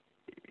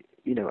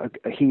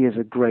 he is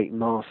a great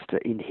master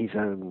in his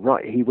own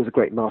right. He was a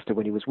great master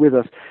when he was with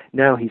us.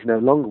 Now he's no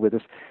longer with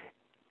us.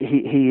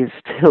 He is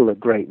still a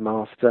great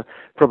master,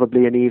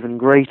 probably an even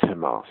greater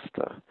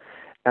master.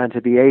 And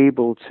to be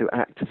able to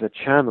act as a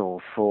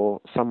channel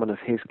for someone of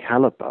his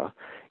caliber,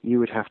 you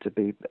would have to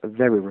be a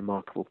very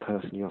remarkable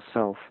person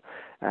yourself,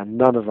 and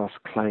none of us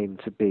claim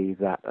to be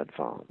that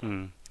advanced.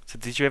 Mm. So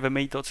did you ever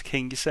meet Dr.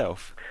 King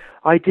yourself?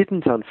 I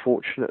didn't,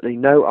 unfortunately.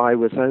 No, I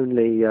was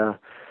only,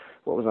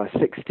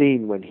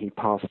 16 when he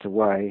passed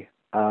away,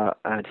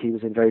 and he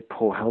was in very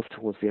poor health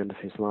towards the end of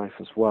his life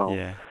as well,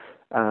 Yeah.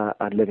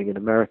 and living in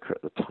America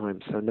at the time.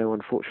 So no,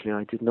 unfortunately,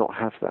 I did not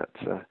have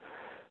that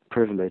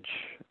privilege.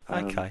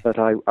 Okay. But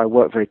I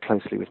worked very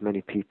closely with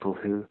many people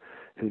who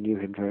knew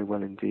him very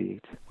well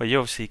indeed. Well,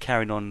 you're obviously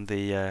carrying on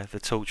the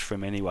torch for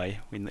him anyway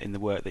in the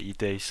work that you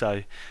do.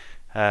 So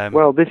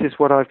Well, this is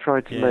what I've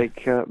tried to Yeah.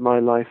 make my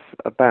life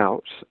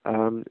about.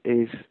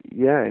 Is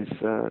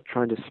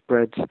trying to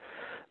spread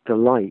the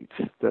light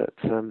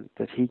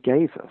that he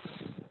gave us,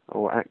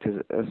 or act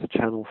as a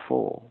channel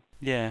for.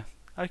 Yeah.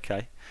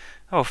 Okay.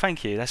 Oh,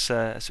 thank you.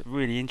 That's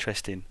really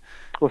interesting.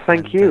 Well,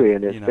 thank And you,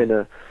 Ian. you It's know, been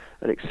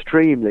an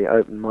extremely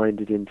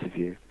open-minded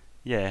interview.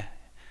 yeah.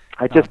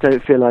 I No. just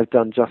don't feel I've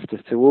done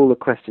justice to all the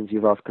questions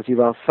you've asked, because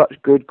you've asked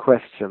such good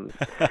questions,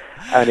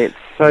 and it's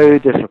so Yeah.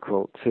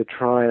 difficult to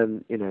try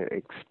and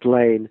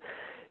explain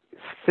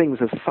things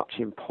of such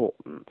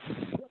importance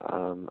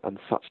and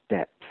such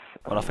depth.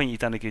 Well, I think you've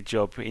done a good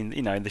job in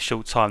in the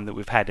short time that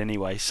we've had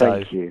anyway. So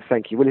Thank you,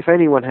 thank you. Well, if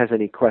anyone has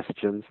any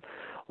questions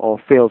or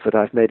feels that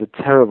I've made a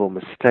terrible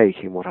mistake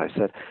in what I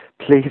said,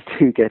 please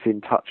do get in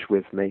touch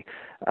with me,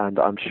 and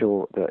I'm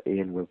sure that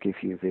Ian will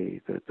give you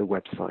the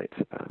website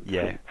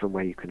yeah, from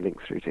where you can link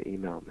through to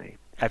email me.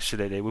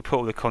 absolutely. We'll put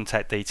all the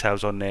contact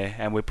details on there,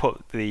 and we'll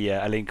put the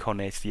a link on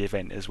there to the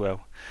event as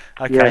well.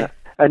 Yeah, Okay.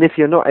 and if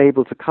you're not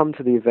able to come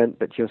to the event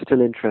but you're still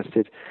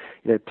interested,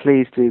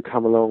 please do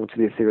come along to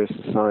the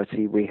Aetherius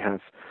Society. We have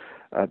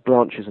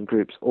branches and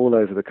groups all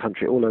over the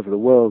country, all over the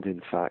world,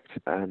 in fact,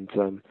 and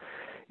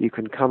you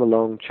can come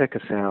along, check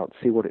us out,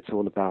 see what it's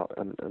all about,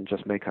 and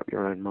just make up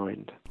your own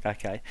mind.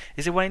 Okay.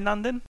 Is it one in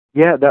London?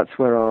 Yeah, that's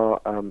where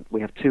we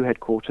have two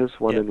headquarters,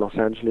 one Yep. in Los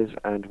Angeles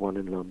and one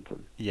in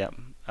London. Yep.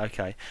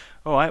 Okay.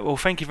 All right. Well,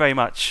 thank you very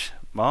much,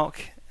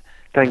 Mark.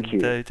 Thank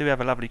And you. do have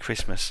a lovely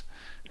Christmas.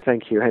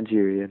 Thank you, and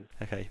you, Ian.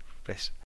 Okay. Bless.